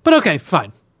 But okay,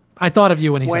 fine. I thought of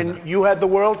you when he said that. When you had the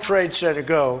World Trade Center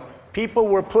go, people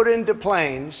were put into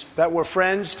planes that were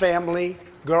friends, family,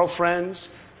 girlfriends,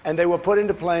 and they were put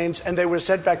into planes and they were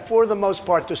sent back for the most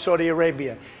part to Saudi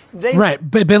Arabia. Right.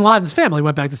 But Bin Laden's family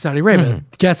went back to Saudi Arabia. Mm-hmm.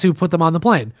 Guess who put them on the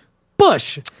plane?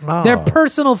 Bush. Oh. They're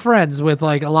personal friends with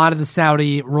like a lot of the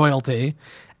Saudi royalty,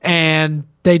 and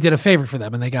they did a favor for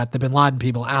them, and they got the Bin Laden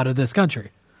people out of this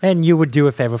country. And you would do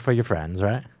a favor for your friends,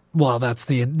 right? Well,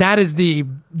 that is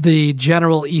the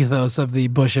general ethos of the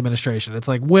Bush administration. It's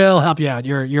like, we'll help you out.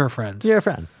 You're a friend. You're a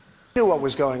friend. Knew what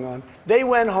was going on. They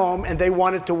went home and they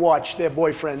wanted to watch their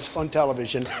boyfriends on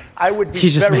television. I would be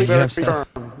very, very firm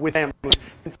with families.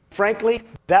 And frankly,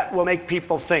 that will make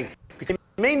people think. Because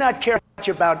they may not care much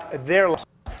about their lives,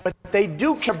 but they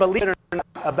do care, believe it or not,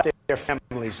 about their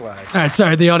families' lives. All right,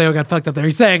 sorry, the audio got fucked up there.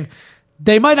 He's saying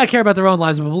they might not care about their own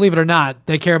lives, but believe it or not,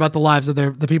 they care about the lives of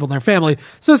the people in their family.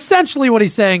 So essentially what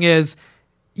he's saying is,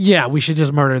 yeah, we should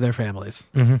just murder their families.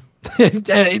 Mm-hmm.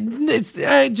 It's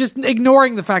just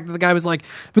ignoring the fact that the guy was like,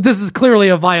 but this is clearly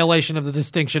a violation of the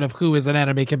distinction of who is an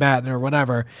enemy combatant or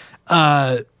whatever.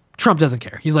 Trump doesn't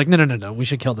care. He's like, no, we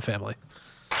should kill the family.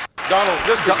 Donald,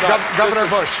 this is Governor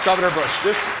Bush.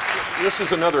 This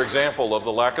is another example of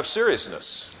the lack of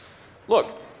seriousness.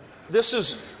 Look, this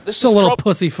is a little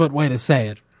pussyfoot way to say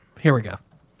it. Here we go.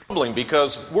 Troubling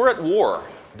because we're at war.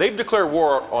 They've declared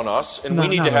war on us, and we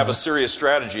need to have a serious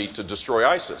strategy to destroy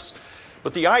ISIS.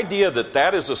 But the idea that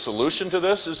that is a solution to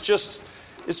this is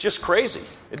just crazy.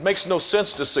 It makes no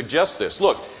sense to suggest this.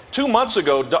 Look, 2 months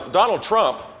ago, Donald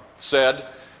Trump said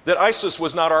that ISIS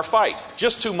was not our fight.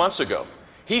 Just 2 months ago.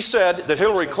 He said that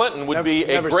Hillary Clinton would be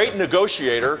a great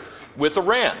negotiator with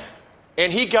Iran.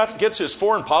 And he gets his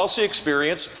foreign policy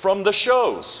experience from the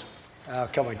shows.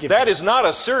 Come on, that is not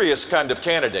a serious kind of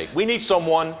candidate. We need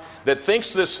someone that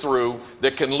thinks this through,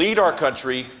 that can lead our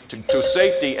country to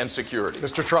safety and security.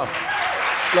 Mr. Trump.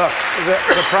 Look,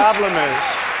 the problem is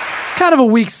kind of a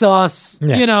weak sauce.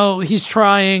 Yeah. You know, he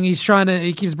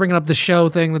keeps bringing up the show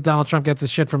thing that Donald Trump gets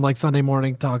his shit from like Sunday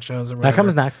morning talk shows or whatever. That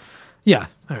comes next. Yeah.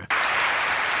 All right.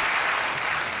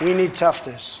 We need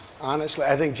toughness. Honestly,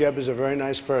 I think Jeb is a very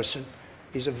nice person.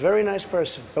 He's a very nice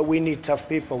person, but we need tough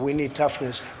people. We need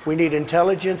toughness. We need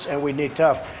intelligence, and we need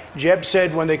tough. Jeb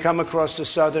said when they come across the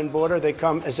southern border, they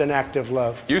come as an act of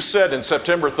love. You said in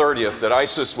September 30th that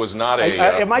ISIS was not a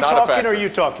am I not talking or are you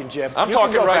talking, Jeb? I'm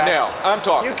talking right now. I'm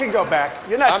talking. You can go back.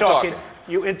 You're not talking.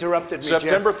 You interrupted me,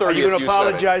 September 30th, Are you going to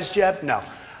apologize, Jeb? No.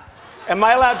 Am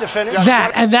I allowed to finish?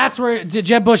 That's where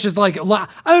Jeb Bush is like, I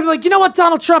would be like, you know what,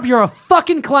 Donald Trump, you're a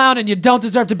fucking clown and you don't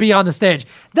deserve to be on the stage.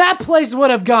 That place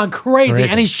would have gone crazy.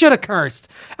 And he should have cursed.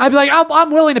 I'd be like,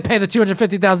 I'm willing to pay the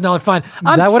 $250,000 fine.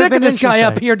 I'm sick of this guy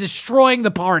up here destroying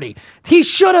the party. He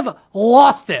should have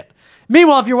lost it.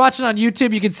 Meanwhile, if you're watching on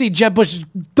YouTube, you can see Jeb Bush's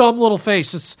dumb little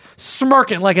face just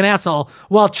smirking like an asshole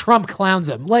while Trump clowns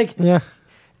him. Like,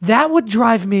 that would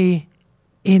drive me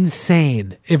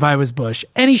insane if I was Bush.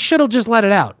 And he should have just let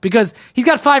it out because he's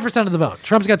got 5% of the vote.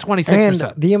 Trump's got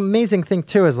 26%. And the amazing thing,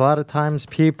 too, is a lot of times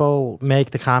people make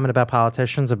the comment about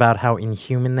politicians about how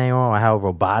inhuman they are or how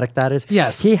robotic that is.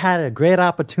 Yes. He had a great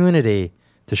opportunity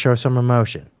to show some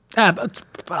emotion.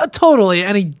 Totally,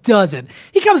 and he doesn't.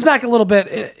 He comes back a little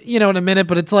bit, in a minute,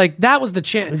 but it's like, that was the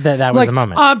chance. That was the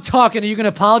moment. I'm talking, are you going to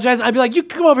apologize? I'd be like, you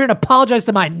come over here and apologize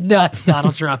to my nuts,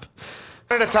 Donald Trump.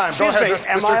 At a time. Excuse me,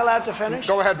 am I allowed to finish?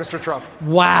 Go ahead, Mr. Trump.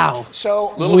 Wow.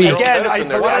 So, Weak. again, I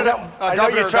know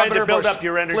you're trying to build Bush, up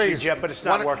your energy, Jeff, but it's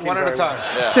not working one at a time.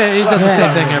 Well. He does the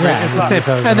same thing. It's the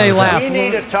same, and they laugh. We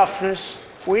need a toughness.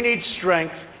 We need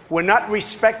strength. We're not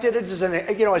respected as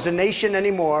a nation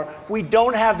anymore. We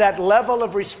don't have that level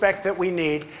of respect that we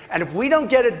need. And if we don't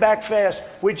get it back fast,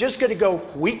 we're just going to go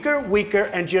weaker,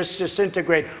 and just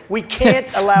disintegrate. We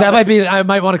can't allow that. I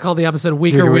might want to call the episode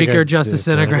weaker, just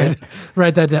disintegrate.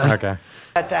 Write that down. Okay.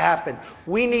 That to happen.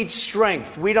 We need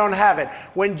strength. We don't have it.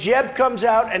 When Jeb comes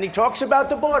out and he talks about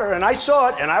the border, and I saw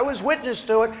it, and I was witness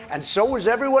to it, and so was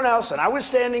everyone else, and I was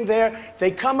standing there,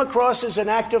 they come across as an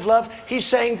act of love. He's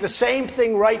saying the same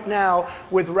thing right now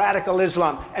with radical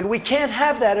Islam, and we can't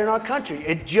have that in our country.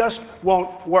 It just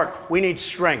won't work. We need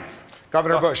strength.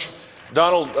 Governor Bush.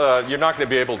 Donald, you're not going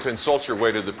to be able to insult your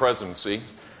way to the presidency.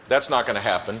 That's not going to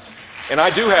happen. And I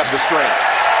do have the strength.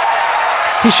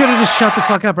 He should have just shut the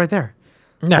fuck up right there.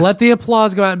 Yes. Let the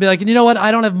applause go out and be like, and you know what?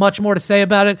 I don't have much more to say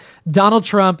about it. Donald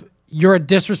Trump, you're a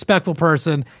disrespectful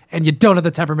person, and you don't have the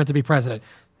temperament to be president.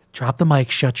 Drop the mic,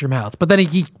 shut your mouth. But then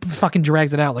he fucking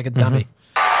drags it out like a dummy.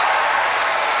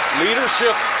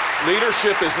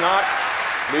 Leadership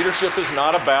is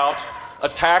not about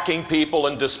attacking people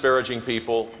and disparaging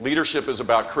people. Leadership is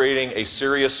about creating a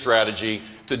serious strategy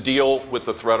to deal with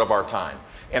the threat of our time.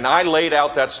 And I laid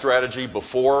out that strategy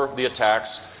before the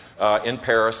attacks in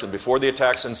Paris and before the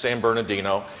attacks in San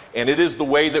Bernardino, and it is the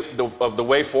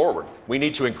way forward. We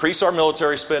need to increase our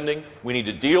military spending. We need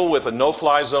to deal with a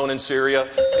no-fly zone in Syria,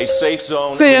 a safe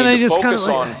zone. We need to focus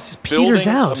on building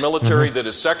a military that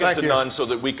is second to none so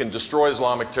that we can destroy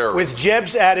Islamic terrorism. With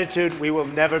Jeb's attitude, we will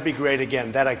never be great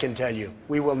again. That I can tell you.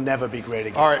 We will never be great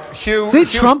again. All right, Hugh.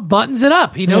 Trump buttons it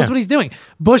up. He knows what he's doing.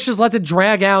 Bush just lets it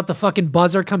drag out. The fucking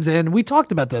buzzer comes in. We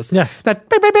talked about this. Yes. That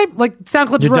beep, beep, beep, like sound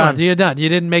clips You're ruined. done. You're done. You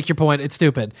didn't make your point. It's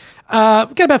stupid. We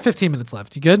got about 15 minutes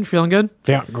left. You good? Feeling good?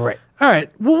 Feeling great. All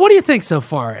right. Well, what do you think so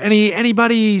far?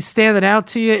 Anybody standing out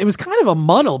to you? It was kind of a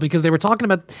muddle because they were talking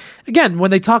about, again, when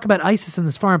they talk about ISIS and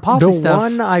this foreign policy stuff,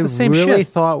 the one I really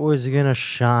thought was going to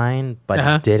shine, but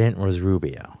it didn't, was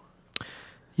Rubio.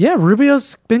 Yeah,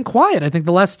 Rubio's been quiet. I think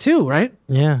the last two, right?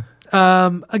 Yeah.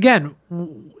 Again,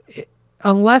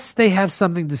 unless they have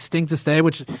something distinct to say,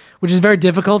 which is very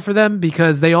difficult for them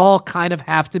because they all kind of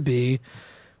have to be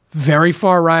very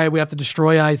far right. We have to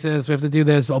destroy ISIS. We have to do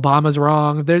this. Obama's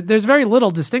wrong. There's very little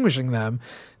distinguishing them.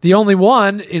 The only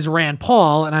one is Rand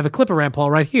Paul, and I have a clip of Rand Paul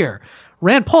right here.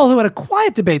 Rand Paul, who had a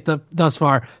quiet debate thus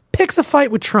far, picks a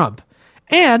fight with Trump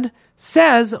and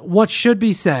says what should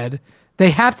be said.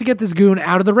 They have to get this goon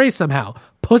out of the race somehow.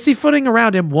 Pussyfooting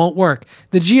around him won't work.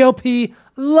 The GOP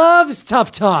loves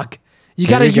tough talk. You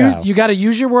gotta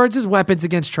use your words as weapons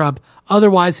against Trump.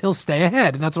 Otherwise, he'll stay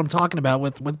ahead. And that's what I'm talking about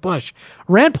with Bush.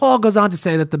 Rand Paul goes on to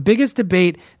say that the biggest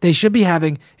debate they should be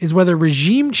having is whether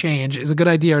regime change is a good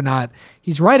idea or not.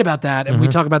 He's right about that, and we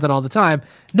talk about that all the time.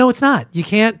 No, it's not. You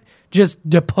can't just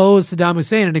depose Saddam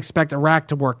Hussein and expect Iraq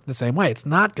to work the same way. It's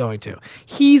not going to.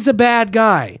 He's a bad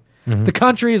guy. The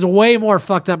country is way more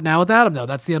fucked up now without him, though.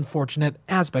 That's the unfortunate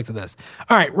aspect of this.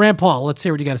 All right, Rand Paul, let's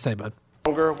hear what you got to say, bud.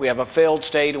 We have a failed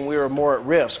state and we are more at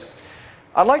risk.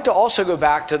 I'd like to also go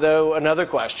back to, though, another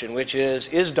question, which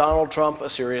is Donald Trump a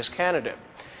serious candidate?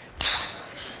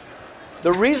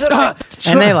 The reason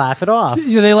and they laugh it off.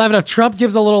 Yeah, they laugh it off. Trump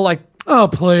gives a little like, oh,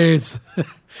 please.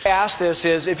 I ask this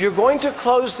is, if you're going to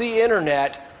close the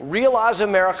internet, realize,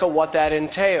 America, what that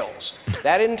entails.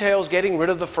 That entails getting rid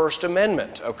of the First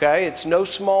Amendment, okay? It's no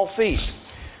small feat.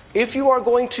 If you are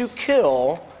going to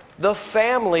kill the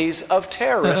families of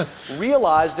terrorists,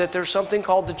 realize that there's something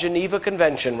called the Geneva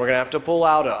Convention we're going to have to pull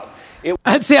out of.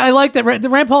 I'd say I like that.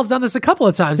 Rand Paul's done this a couple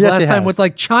of times. Yes, Last time with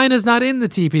like China's not in the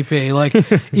TPP. Like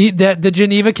the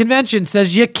Geneva Convention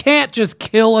says you can't just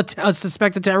kill a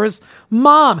suspected terrorist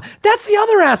mom. That's the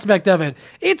other aspect of it.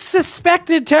 It's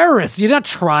suspected terrorists. You're not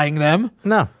trying them.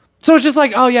 No. So it's just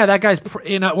like, oh yeah, that guy's.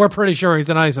 We're pretty sure he's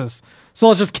in ISIS. So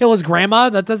let's just kill his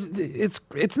grandma.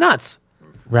 It's nuts.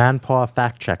 Rand Paul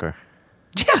fact checker.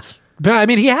 Yes, but I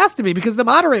mean he has to be because the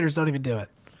moderators don't even do it.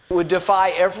 It would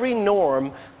defy every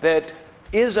norm that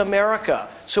is America.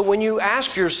 So when you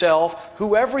ask yourself,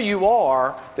 whoever you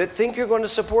are that think you're going to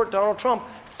support Donald Trump,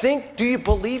 do you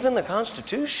believe in the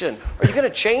Constitution? Are you going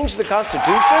to change the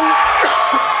Constitution?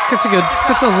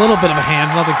 That's a little bit of a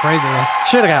hand, nothing crazy.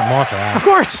 Should have got more for that. Of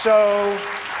course. So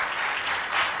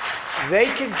they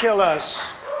can kill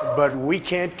us, but we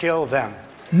can't kill them.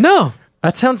 No.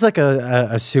 That sounds like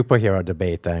a superhero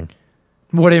debate thing.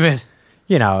 What do you mean?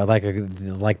 You know,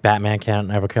 like Batman can't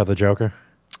ever kill the Joker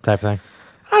type thing.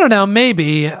 I don't know,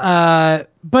 maybe, but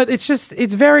it's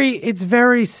very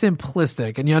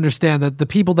simplistic, and you understand that the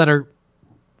people that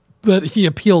he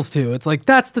appeals to, it's like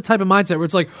that's the type of mindset where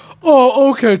it's like,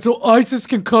 oh, okay, so ISIS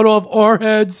can cut off our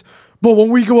heads, but when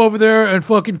we go over there and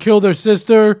fucking kill their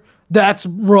sister, that's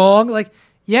wrong. Like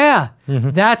Yeah,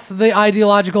 that's the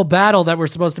ideological battle that we're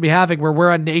supposed to be having, where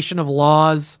we're a nation of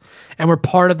laws and we're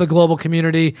part of the global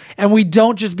community, and we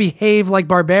don't just behave like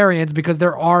barbarians because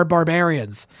there are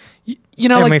barbarians. You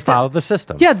know, and like we follow the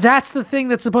system. Yeah, that's the thing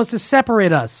that's supposed to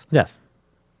separate us. Yes.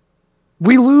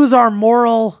 We lose our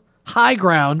moral high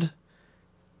ground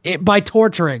by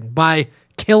torturing, by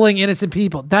killing innocent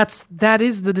people. That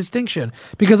is the distinction,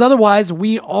 because otherwise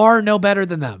we are no better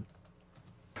than them.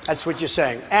 That's what you're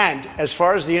saying. And as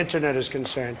far as the internet is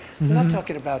concerned, I'm not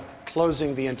talking about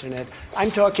closing the internet. I'm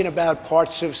talking about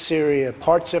parts of Syria,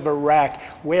 parts of Iraq,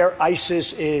 where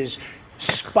ISIS is,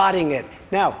 spotting it.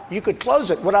 Now, you could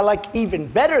close it. What I like even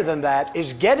better than that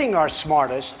is getting our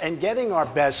smartest and getting our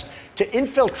best to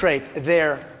infiltrate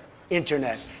their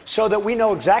internet so that we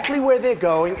know exactly where they're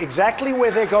going, exactly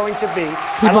where they're going to be.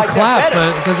 People like clap,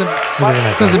 but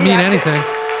it doesn't mean anything.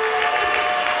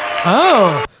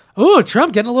 Oh,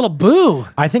 Trump getting a little boo.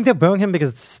 I think they're booing him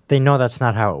because they know that's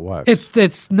not how it works.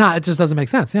 It's not. It just doesn't make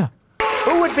sense. Yeah.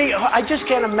 Who would be? I just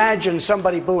can't imagine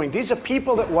somebody booing. These are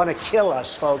people that want to kill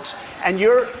us, folks. And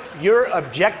you're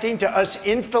objecting to us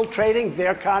infiltrating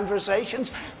their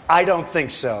conversations? I don't think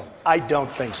so. I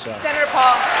don't think so. Senator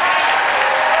Paul.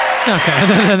 Okay,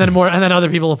 and then other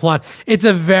people applaud. It's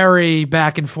a very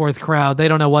back and forth crowd. They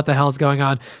don't know what the hell's going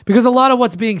on because a lot of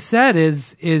what's being said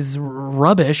is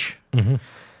rubbish. Mm-hmm.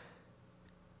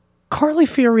 Carly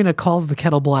Fiorina calls the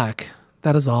kettle black.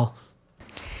 That is all.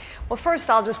 Well, first,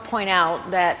 I'll just point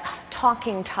out that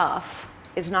talking tough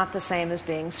is not the same as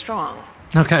being strong.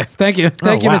 Okay, thank you.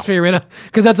 Thank you, wow. Miss Fiorina,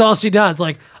 because that's all she does.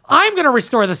 Like, I'm going to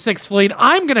restore the Sixth Fleet.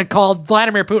 I'm going to call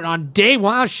Vladimir Putin on day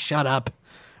one. Oh, shut up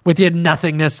with your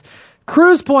nothingness.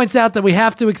 Cruz points out that we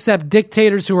have to accept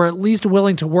dictators who are at least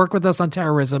willing to work with us on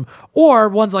terrorism, or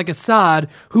ones like Assad,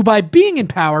 who by being in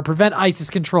power prevent ISIS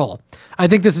control. I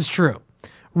think this is true.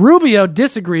 Rubio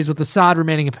disagrees with Assad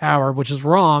remaining in power, which is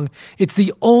wrong. It's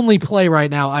the only play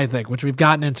right now, I think, which we've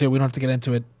gotten into. We don't have to get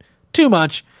into it too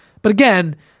much. But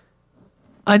again,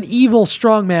 an evil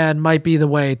strongman might be the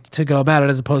way to go about it,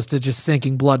 as opposed to just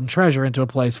sinking blood and treasure into a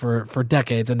place for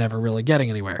decades and never really getting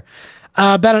anywhere.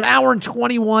 About an hour and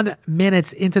 21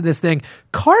 minutes into this thing,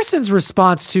 Carson's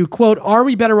response to, quote, "Are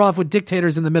we better off with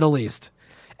dictators in the Middle East?"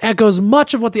 echoes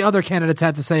much of what the other candidates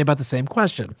had to say about the same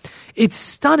question. It's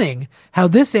stunning how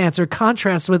this answer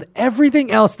contrasts with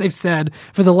everything else they've said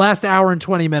for the last hour and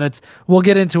 20 minutes. We'll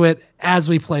get into it as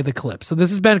we play the clip. So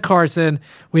this is Ben Carson.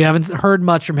 We haven't heard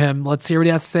much from him. Let's hear what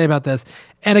he has to say about this.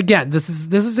 And again, this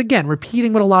is again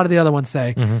repeating what a lot of the other ones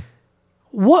say.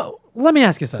 Mm-hmm. Let me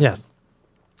ask you something. Yes.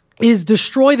 Is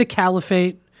destroy the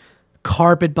caliphate,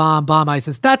 carpet bomb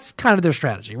ISIS? That's kind of their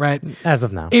strategy, right? As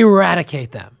of now.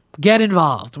 Eradicate them. Get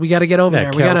involved. We got to get over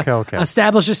there. We got to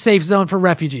establish a safe zone for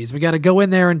refugees. We got to go in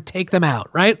there and take them out,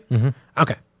 right? Mm-hmm.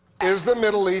 Okay. Is the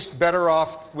Middle East better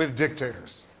off with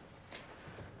dictators?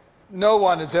 No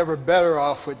one is ever better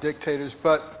off with dictators,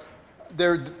 but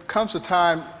there comes a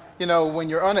time, when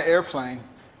you're on an airplane,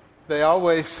 they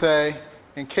always say,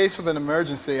 in case of an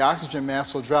emergency, oxygen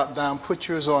mask will drop down, put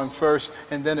yours on first,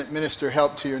 and then administer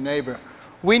help to your neighbor.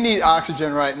 We need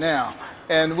oxygen right now,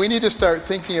 and we need to start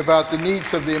thinking about the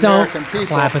needs of the American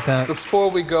people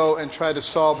before we go and try to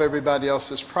solve everybody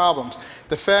else's problems.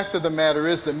 The fact of the matter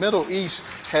is the Middle East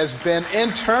has been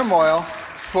in turmoil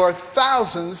for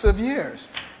thousands of years.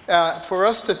 For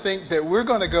us to think that we're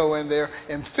going to go in there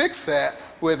and fix that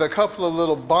with a couple of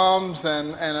little bombs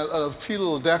and a few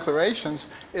little declarations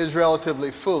is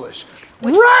relatively foolish.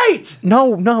 Right!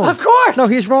 No. Of course! No,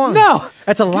 he's wrong. No!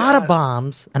 That's a lot of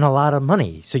bombs and a lot of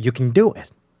money, so you can do it.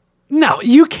 No,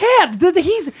 you can't.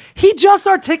 He just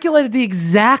articulated the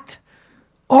exact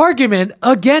argument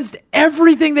against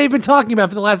everything they've been talking about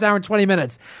for the last hour and 20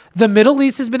 minutes. The Middle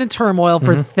East has been in turmoil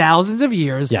for thousands of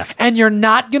years, yes, and you're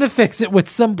not going to fix it with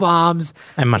some bombs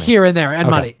and money here and there and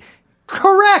money.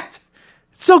 Correct.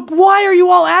 So why are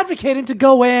you all advocating to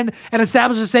go in and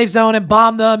establish a safe zone and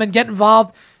bomb them and get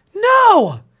involved?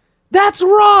 No, that's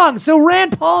wrong. So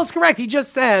Rand Paul is correct. He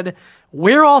just said,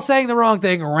 we're all saying the wrong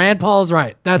thing. Rand Paul is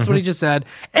right. That's what he just said.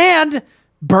 And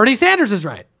Bernie Sanders is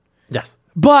right. Yes.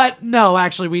 But no,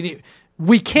 actually,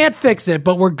 we can't fix it,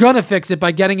 but we're going to fix it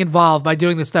by getting involved, by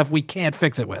doing the stuff we can't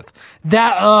fix it with.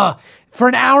 That, for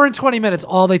an hour and 20 minutes,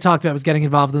 all they talked about was getting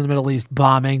involved in the Middle East,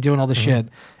 bombing, doing all the shit.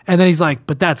 And then he's like,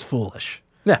 but that's foolish.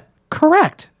 Yeah.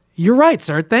 Correct. You're right,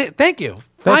 sir. Thank you.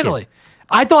 Finally.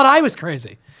 I thought I was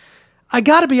crazy. I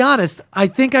got to be honest, I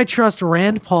think I trust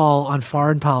Rand Paul on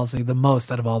foreign policy the most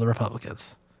out of all the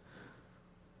Republicans.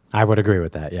 I would agree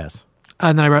with that, yes.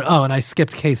 And then I wrote, and I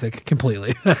skipped Kasich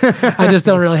completely. I just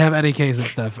don't really have any Kasich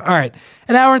stuff. All right.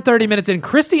 An hour and 30 minutes in,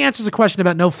 Christie answers a question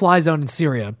about no-fly zone in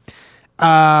Syria.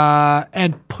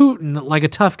 and Putin, like a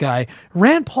tough guy.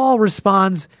 Rand Paul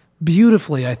responds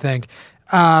beautifully, I think.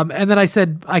 And then I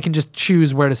said I can just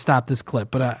choose where to stop this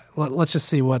clip, but let's just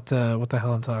see what the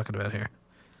hell I'm talking about here.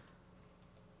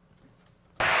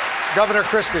 Governor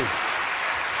Christie,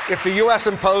 if the U.S.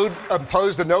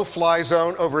 imposed a no-fly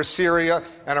zone over Syria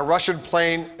and a Russian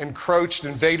plane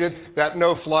invaded that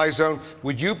no-fly zone,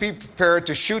 would you be prepared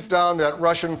to shoot down that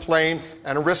Russian plane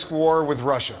and risk war with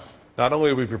Russia? Not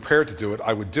only are we prepared to do it,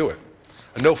 I would do it.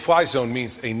 A no-fly zone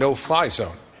means a no-fly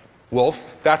zone. Wolf,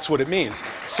 that's what it means.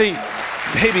 See,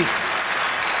 maybe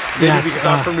because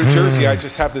I'm from New Jersey, I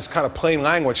just have this kind of plain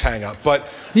language hang up. But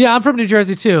yeah, I'm from New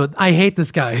Jersey too. I hate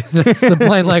this guy. That's the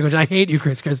plain language. I hate you,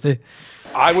 Chris Christie.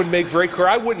 I would make very clear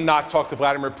I would not talk to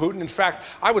Vladimir Putin. In fact,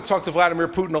 I would talk to Vladimir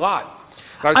Putin a lot.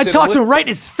 I'd talk to him right in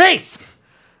his face.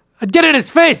 I'd get in his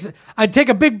face. I'd take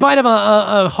a big bite of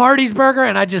a Hardee's burger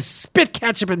and I'd just spit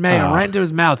ketchup and mayo right into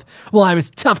his mouth while I was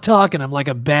tough talking him like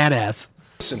a badass.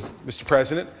 Listen, Mr.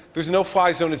 President, there's a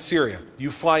no-fly zone in Syria.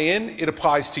 You fly in, it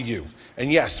applies to you.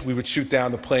 And yes, we would shoot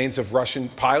down the planes of Russian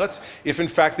pilots if, in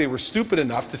fact, they were stupid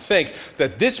enough to think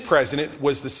that this president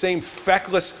was the same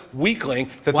feckless weakling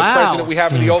that the president we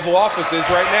have in the Oval Office is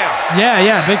right now.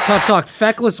 Yeah, big tough talk.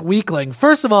 Feckless weakling.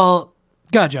 First of all,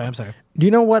 go ahead, Joe, I'm sorry. Do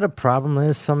you know what a problem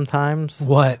is sometimes?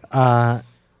 What?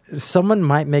 Someone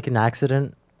might make an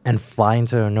accident and fly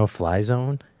into a no-fly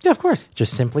zone. Yeah, of course.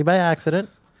 Just simply by accident.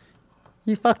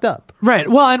 You fucked up. Right.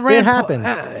 Well, and Rand it happens.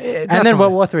 And then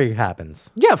World War III happens.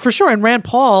 Yeah, for sure. And Rand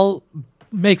Paul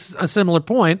makes a similar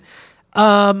point.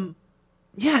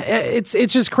 It's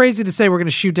just crazy to say we're going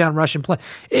to shoot down Russian planes.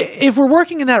 If we're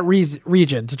working in that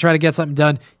region to try to get something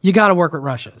done, you got to work with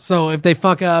Russia. So if they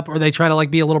fuck up or they try to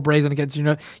be a little brazen against you're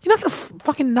not going to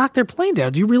fucking knock their plane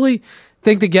down. Do you really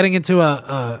think that getting into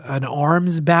an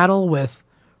arms battle with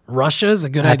Russia is a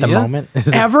good idea? At the moment,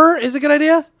 ever is a good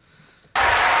idea?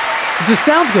 It just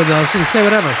sounds good, though, so you say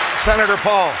whatever. Senator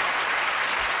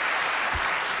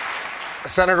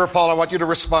Paul, I want you to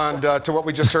respond to what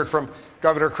we just heard from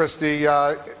Governor Christie.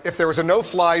 If there was a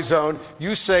no-fly zone,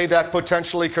 you say that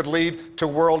potentially could lead to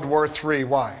World War III.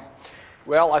 Why?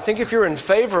 Well, I think if you're in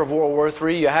favor of World War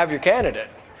III, you have your candidate.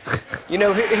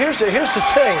 Here's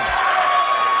the thing.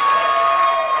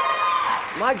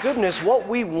 My goodness, what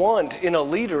we want in a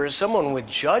leader is someone with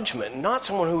judgment, not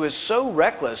someone who is so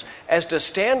reckless as to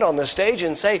stand on the stage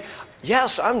and say,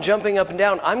 yes, I'm jumping up and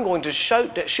down. I'm going to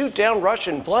shoot down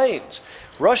Russian planes.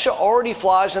 Russia already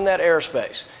flies in that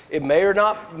airspace. It may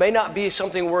not be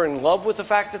something we're in love with the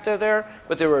fact that they're there,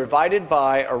 but they were invited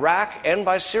by Iraq and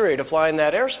by Syria to fly in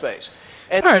that airspace.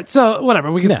 All right, so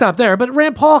whatever, we can stop there. But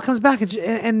Rand Paul comes back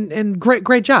and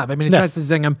great job. I mean, he tries to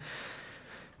zing him.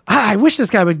 I wish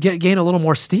this guy would gain a little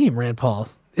more steam, Rand Paul.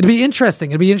 It'd be interesting.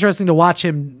 It'd be interesting to watch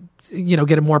him,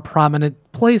 get a more prominent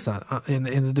place in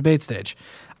the debate stage.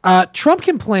 Trump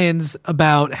complains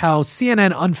about how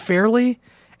CNN unfairly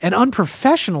and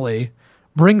unprofessionally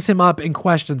brings him up in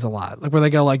questions a lot, like where they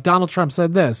go Donald Trump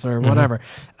said this or whatever,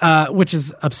 which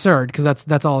is absurd because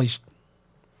that's all he's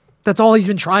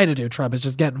been trying to do. Trump is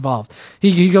just get involved.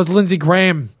 He goes, Lindsey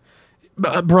Graham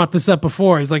brought this up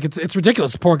before. He's like, it's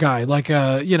ridiculous, poor guy.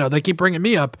 They keep bringing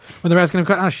me up when they're asking him.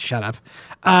 Oh, shut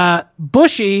up.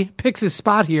 Bushy picks his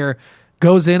spot here,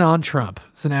 goes in on Trump.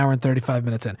 It's an hour and 35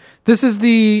 minutes in.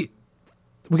 We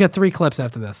got 3 clips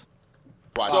after this.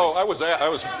 So I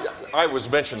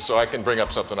was mentioned, so I can bring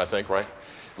up something, I think, right?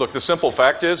 Look, the simple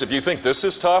fact is, if you think this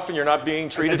is tough and you're not being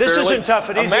treated this fairly, isn't tough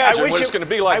and easy. Imagine what it's going to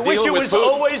be like dealing with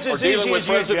Putin, or dealing easy with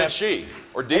President Xi,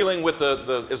 or dealing with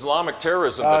the Islamic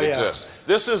terrorism that exists.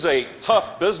 This is a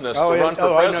tough business to run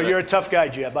for president. I know. You're a tough guy,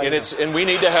 Jeb. And we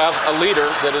need to have a leader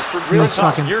that is real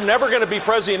tough. You're never going to be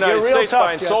president of the United States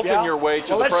by insulting your way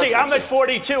to the presidency. Let's see. I'm at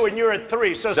 42 and you're at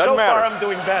 3, so far I'm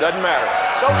doing better. Doesn't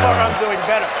matter. So far I'm doing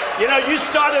better. You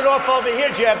started off over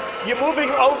here, Jeb. You're moving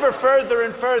over further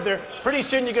and further. Pretty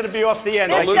soon you're going to be off the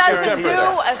end. This doesn't do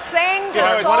a thing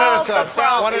to solve the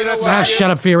problem.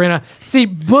 Shut up, Fiorina. See,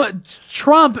 but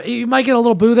Trump, you might get a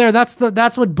little boo there.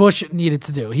 That's what Bush needed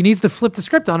to do. He needs to flip the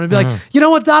script on him and be like, you know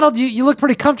what, Donald, you look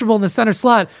pretty comfortable in the center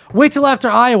slot. Wait till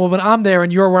after Iowa when I'm there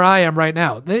and you're where I am right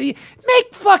now. Make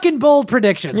fucking bold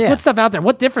predictions. Put stuff out there.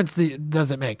 What difference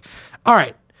does it make? All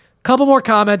right. Couple more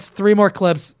comments, 3 more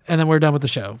clips, and then we're done with the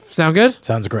show. Sound good?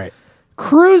 Sounds great.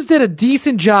 Cruz did a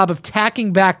decent job of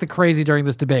tacking back the crazy during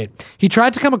this debate. He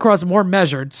tried to come across more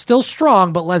measured, still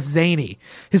strong, but less zany.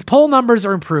 His poll numbers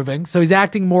are improving, so he's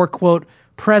acting more, quote,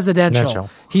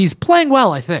 presidential. He's playing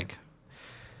well, I think.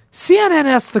 CNN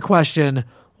asked the question,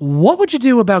 what would you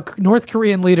do about North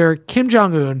Korean leader Kim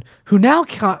Jong-un, who now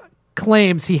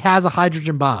claims he has a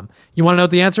hydrogen bomb? You want to know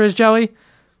what the answer is, Joey?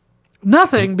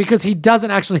 Nothing, because he doesn't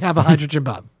actually have a hydrogen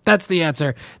bomb. That's the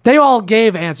answer. They all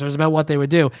gave answers about what they would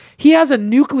do. He has a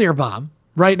nuclear bomb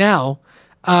right now.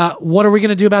 What are we going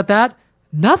to do about that?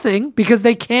 Nothing, because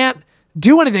they can't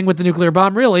do anything with the nuclear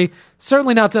bomb, really.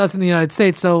 Certainly not to us in the United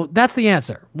States. So that's the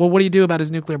answer. Well, what do you do about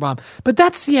his nuclear bomb? But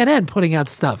that's CNN putting out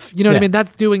stuff. You know what I mean?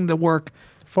 That's doing the work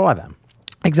for them.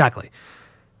 Exactly.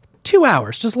 2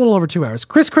 hours, just a little over 2 hours.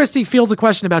 Chris Christie fields a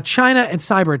question about China and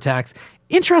cyber attacks.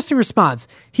 Interesting response.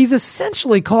 He's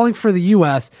essentially calling for the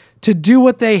U.S. to do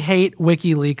what they hate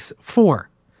WikiLeaks for.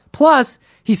 Plus,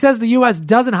 he says the U.S.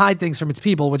 doesn't hide things from its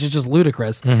people, which is just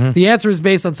ludicrous. Mm-hmm. The answer is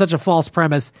based on such a false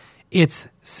premise. It's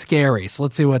scary. So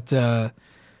let's see what the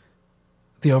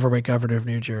overweight governor of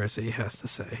New Jersey has to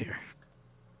say here.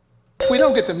 If we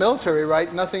don't get the military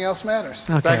right, nothing else matters.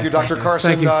 Okay, thank you, Dr.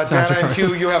 Carson. Thank you, Dr. Dana and Carson.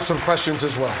 Hugh, you have some questions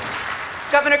as well.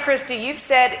 Governor Christie, you've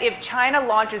said if China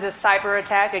launches a cyber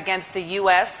attack against the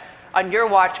U.S. on your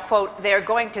watch, quote, they're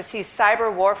going to see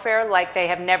cyber warfare like they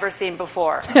have never seen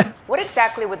before. What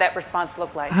exactly would that response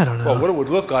look like? I don't know. Well, what it would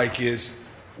look like is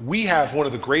we have one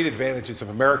of the great advantages of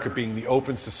America being the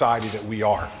open society that we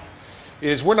are,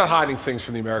 is we're not hiding things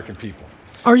from the American people.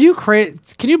 Are you crazy?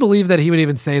 Can you believe that he would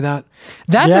even say that?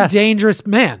 That's Yes. a dangerous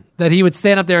man, that he would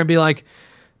stand up there and be like,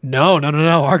 no.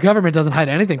 Our government doesn't hide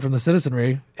anything from the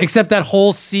citizenry, except that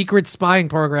whole secret spying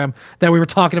program that we were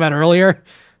talking about earlier.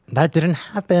 That didn't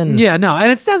happen. Yeah, no,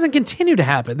 and it doesn't continue to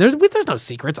happen. There's no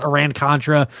secrets.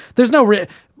 Iran-Contra. There's no... What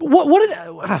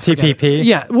TPP.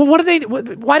 Yeah. Well,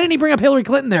 why didn't he bring up Hillary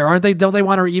Clinton there? Don't they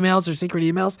want her emails or secret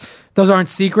emails? Those aren't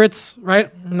secrets,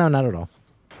 right? No, not at all.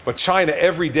 But China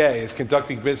every day is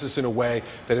conducting business in a way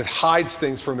that it hides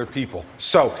things from their people.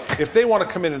 So if they want to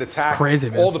come in and attack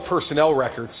Crazy, man. all the personnel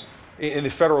records in the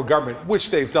federal government, which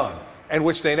they've done, and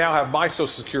which they now have my social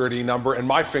security number and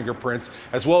my fingerprints,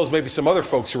 as well as maybe some other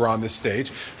folks who are on this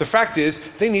stage, the fact is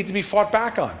they need to be fought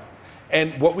back on.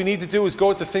 And what we need to do is go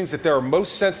at the things that are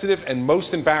most sensitive and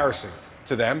most embarrassing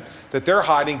to them, that they're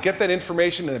hiding, get that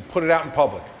information, and then put it out in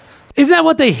public. Isn't that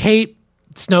what they hate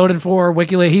Snowden for,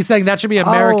 WikiLeaks? He's saying that should be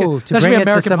American. Oh, to bring it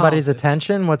to somebody's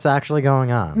attention, what's actually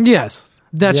going on. Yes.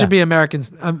 That should be Americans.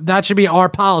 That should be our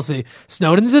policy.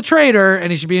 Snowden's a traitor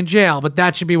and he should be in jail, but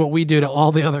that should be what we do to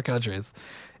all the other countries.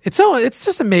 It's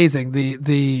just amazing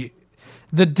the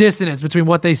dissonance between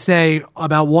what they say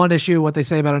about one issue, what they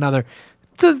say about another.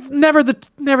 Never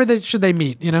should they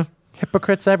meet, you know?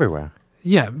 Hypocrites everywhere.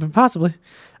 Yeah, possibly.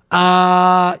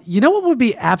 You know what would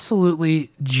be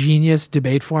absolutely genius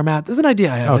debate format? There's an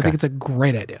idea I have. Okay. I think it's a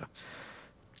great idea.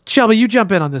 Shelby, you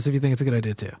jump in on this if you think it's a good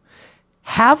idea too.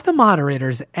 Have the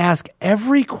moderators ask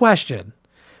every question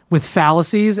with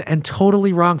fallacies and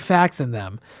totally wrong facts in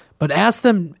them, but ask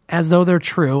them as though they're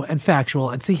true and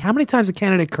factual and see how many times a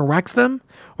candidate corrects them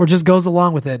or just goes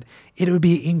along with it. It would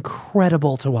be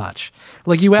incredible to watch.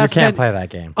 Like you ask, you can't play that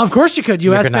game. Of course you could.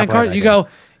 You ask could not Ben play Carson, that you game. go,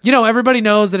 you know, everybody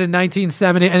knows that in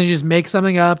 1970, and you just make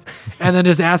something up, and then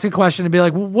just ask a question and be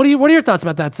like, "What are your thoughts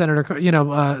about that, Senator?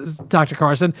 Dr.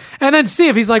 Carson?" And then see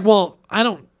if he's like, "Well, I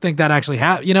don't think that actually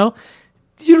happened." You know,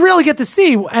 you'd really get to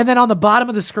see, and then on the bottom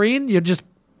of the screen, you'd just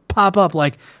pop up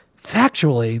like,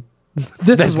 "Factually,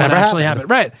 this is what never actually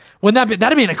happened." Right? Wouldn't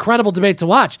that'd be an incredible debate to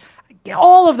watch?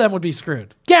 All of them would be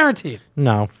screwed, guaranteed.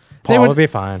 No, Paul would be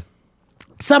fine.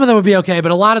 Some of them would be okay,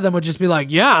 but a lot of them would just be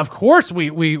like, yeah, of course we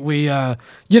when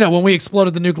we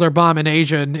exploded the nuclear bomb in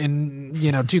Asia in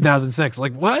 2006,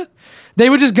 like what? They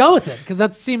would just go with it because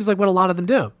that seems like what a lot of them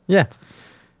do. Yeah.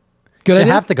 Good They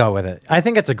idea? have to go with it. I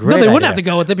think it's a great No, they wouldn't idea. have to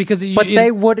go with it because But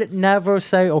they would never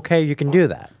say, okay, you can do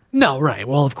that. No, right.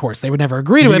 Well, of course, they would never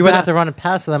agree to it. You but would have to run it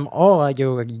past them. Oh,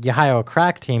 you hire a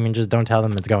crack team and just don't tell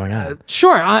them it's going on.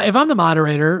 Sure, if I'm the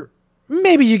moderator,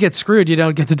 maybe you get screwed. You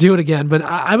don't get to do it again, but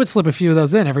I would slip a few of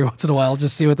those in every once in a while,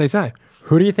 just see what they say.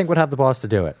 Who do you think would have the balls to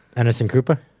do it? Anderson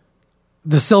Cooper?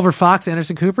 The Silver Fox,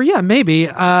 Anderson Cooper? Yeah, maybe.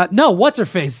 No, what's her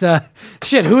face?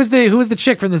 Who was the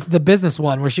chick from the business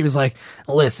one where she was like,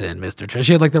 listen, Mr. Trump.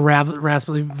 She had like the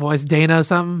raspy voice, Dana or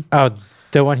something. Oh,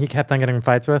 the one he kept on getting in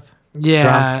fights with?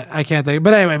 Yeah, Trump? I can't think.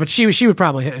 But anyway, she would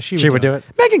probably She would do it?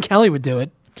 Megyn Kelly would do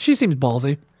it. She seems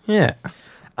ballsy. Yeah.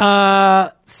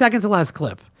 Second to last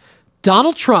clip.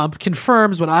 Donald Trump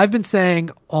confirms what I've been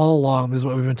saying all along. This is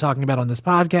what we've been talking about on this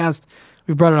podcast.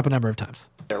 We've brought it up a number of times.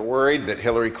 They're worried that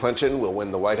Hillary Clinton will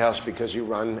win the White House because you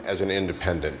run as an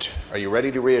independent. Are you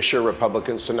ready to reassure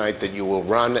Republicans tonight that you will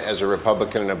run as a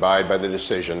Republican and abide by the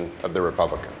decision of the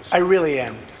Republicans? I really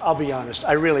am. I'll be honest.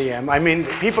 I really am. I mean,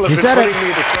 people have You been said putting it. me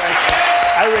to traction.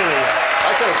 I really am.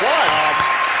 I said it's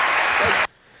live.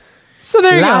 So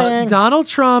there you Lying. go. Donald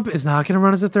Trump is not going to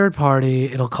run as a third party.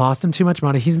 It'll cost him too much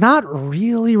money. He's not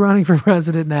really running for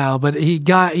president now, but he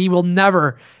will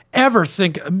never, ever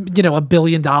sink, $1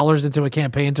 billion into a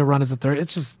campaign to run as a third.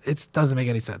 It doesn't make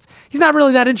any sense. He's not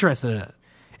really that interested in it.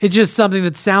 It's just something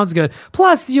that sounds good.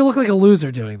 Plus, you look like a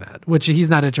loser doing that, which he's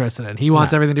not interested in. He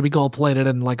wants everything to be gold-plated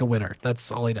and like a winner.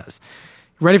 That's all he does.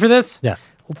 Ready for this? Yes.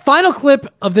 Final clip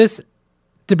of this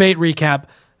debate recap.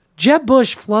 Jeb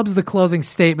Bush flubs the closing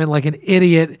statement like an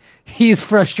idiot. He's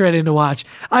frustrating to watch.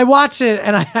 I watched it,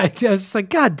 and I was just like,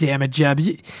 God damn it, Jeb.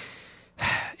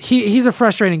 He's a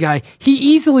frustrating guy. He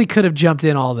easily could have jumped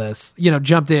in all this,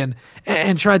 jumped in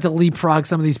and tried to leapfrog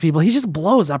some of these people. He just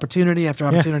blows opportunity after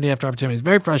opportunity after opportunity. It's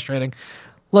very frustrating.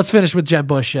 Let's finish with Jeb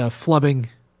Bush flubbing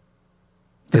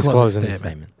the closing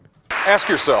statement. Ask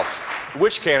yourself,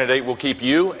 which candidate will keep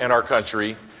you and our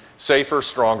country safer,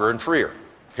 stronger, and freer?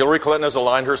 Hillary Clinton has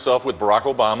aligned herself with Barack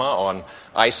Obama on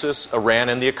ISIS, Iran,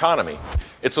 and the economy.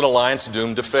 It's an alliance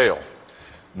doomed to fail.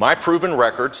 My proven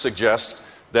record suggests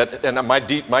that, and my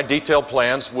detailed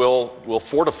plans will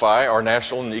fortify our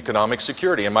national and economic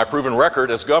security. And my proven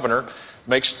record as governor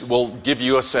will give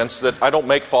you a sense that I don't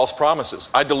make false promises.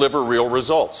 I deliver real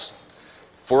results.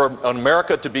 For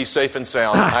America to be safe and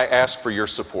sound, I ask for your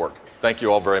support. Thank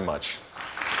you all very much.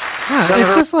 It's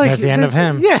just like that's the end of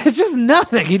him. Yeah, it's just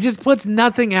nothing. He just puts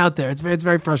nothing out there. It's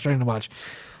very frustrating to watch.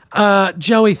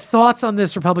 Joey, thoughts on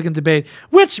this Republican debate,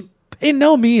 which in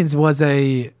no means was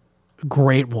a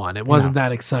great one. It wasn't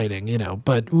that exciting,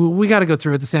 but we got to go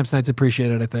through it. The Samsonites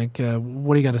appreciate it, I think.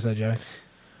 What do you got to say, Joey?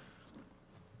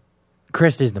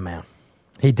 Christie's the man.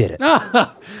 He did it.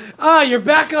 You're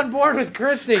back on board with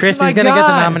Christie. Christie's going to get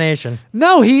the nomination.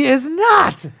 No, he is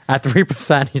not. At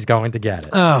 3%, he's going to get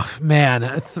it. Oh, man.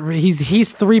 He's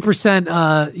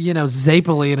 3%,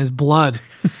 Zapoli in his blood.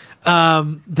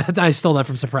 I stole that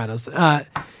from Sopranos.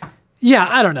 Yeah,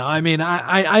 I don't know. I mean,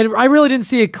 I really didn't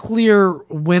see a clear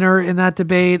winner in that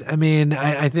debate. I mean,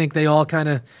 I think they all kind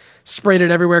of sprayed it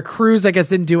everywhere. Cruz, I guess,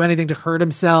 didn't do anything to hurt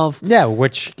himself. Yeah,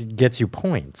 which gets you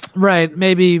points. Right.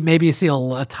 Maybe you see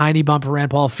a tiny bump for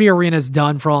Rand Paul. Fiorena's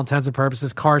done for all intents and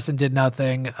purposes. Carson did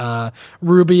nothing.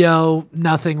 Rubio,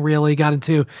 nothing really. Got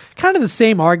into kind of the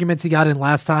same arguments he got in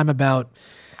last time about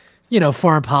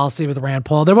foreign policy with Rand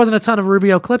Paul. There wasn't a ton of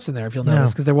Rubio clips in there, if you'll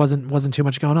notice, because there wasn't too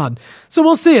much going on. So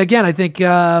we'll see. Again, I think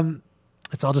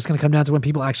it's all just going to come down to when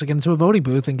people actually get into a voting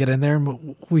booth and get in there,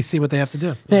 and we see what they have to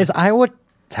do. Is Iowa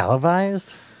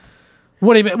televised?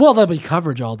 What do you mean? Well, there'll be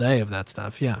coverage all day of that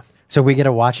stuff, yeah. So we get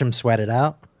to watch him sweat it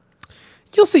out?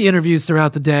 You'll see interviews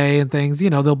throughout the day and things.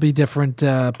 There'll be different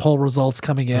poll results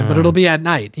coming in, but it'll be at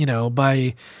night,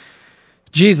 by...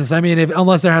 Jesus, I mean,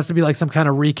 unless there has to be like some kind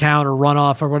of recount or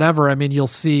runoff or whatever, I mean, you'll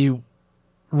see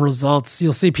results.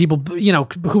 You'll see people,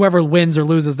 whoever wins or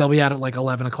loses, they'll be at it like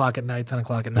 11 o'clock at night, 10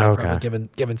 o'clock at night, probably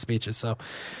giving speeches. So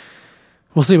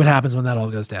we'll see what happens when that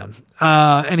all goes down.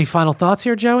 Any final thoughts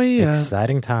here, Joey?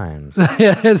 Exciting times.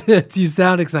 You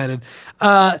sound excited.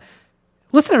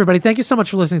 Listen, everybody, thank you so much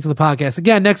for listening to the podcast.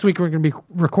 Again, next week we're going to be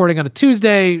recording on a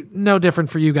Tuesday. No different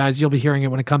for you guys. You'll be hearing it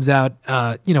when it comes out,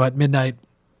 at midnight.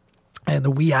 And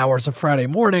the wee hours of Friday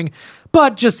morning.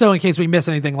 But just so in case we miss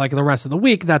anything like the rest of the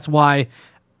week, that's why.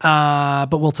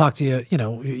 But we'll talk to you,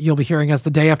 you'll be hearing us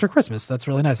the day after Christmas. That's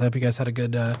really nice. I hope you guys had a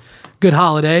good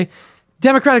holiday.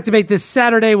 Democratic debate this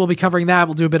Saturday. We'll be covering that.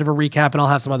 We'll do a bit of a recap, and I'll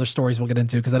have some other stories we'll get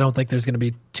into because I don't think there's going to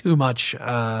be too much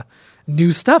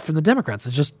new stuff from the Democrats.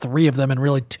 It's just 3 of them and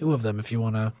really 2 of them if you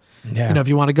want to. Yeah. If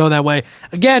you want to go that way.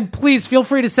 Again, please feel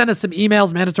free to send us some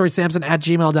emails,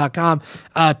 mandatorysamson@gmail.com.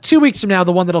 2 weeks from now,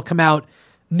 the one that'll come out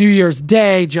New Year's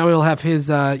Day, Joey will have his,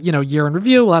 year in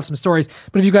review. We'll have some stories.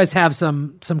 But if you guys have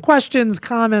some questions,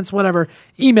 comments, whatever,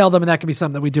 email them, and that can be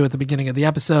something that we do at the beginning of the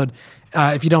episode.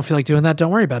 If you don't feel like doing that, don't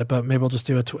worry about it, but maybe we'll just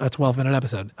do a 12-minute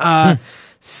episode.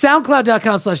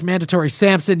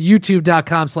 SoundCloud.com/mandatorysamson,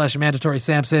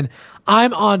 YouTube.com/mandatorysamson.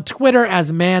 I'm on Twitter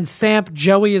as ManSamp.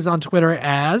 Joey is on Twitter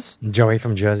as Joey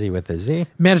from Jersey with a Z.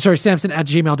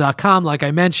 MandatorySamson@gmail.com. Like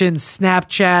I mentioned,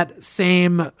 Snapchat,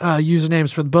 same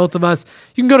usernames for both of us.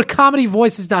 You can go to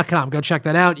comedyvoices.com. Go check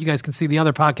that out. You guys can see the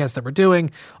other podcasts that we're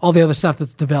doing, all the other stuff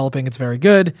that's developing. It's very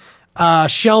good.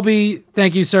 Shelby,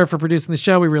 thank you, sir, for producing the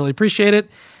show. We really appreciate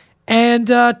it. And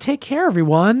take care,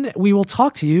 everyone. We will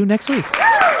talk to you next week.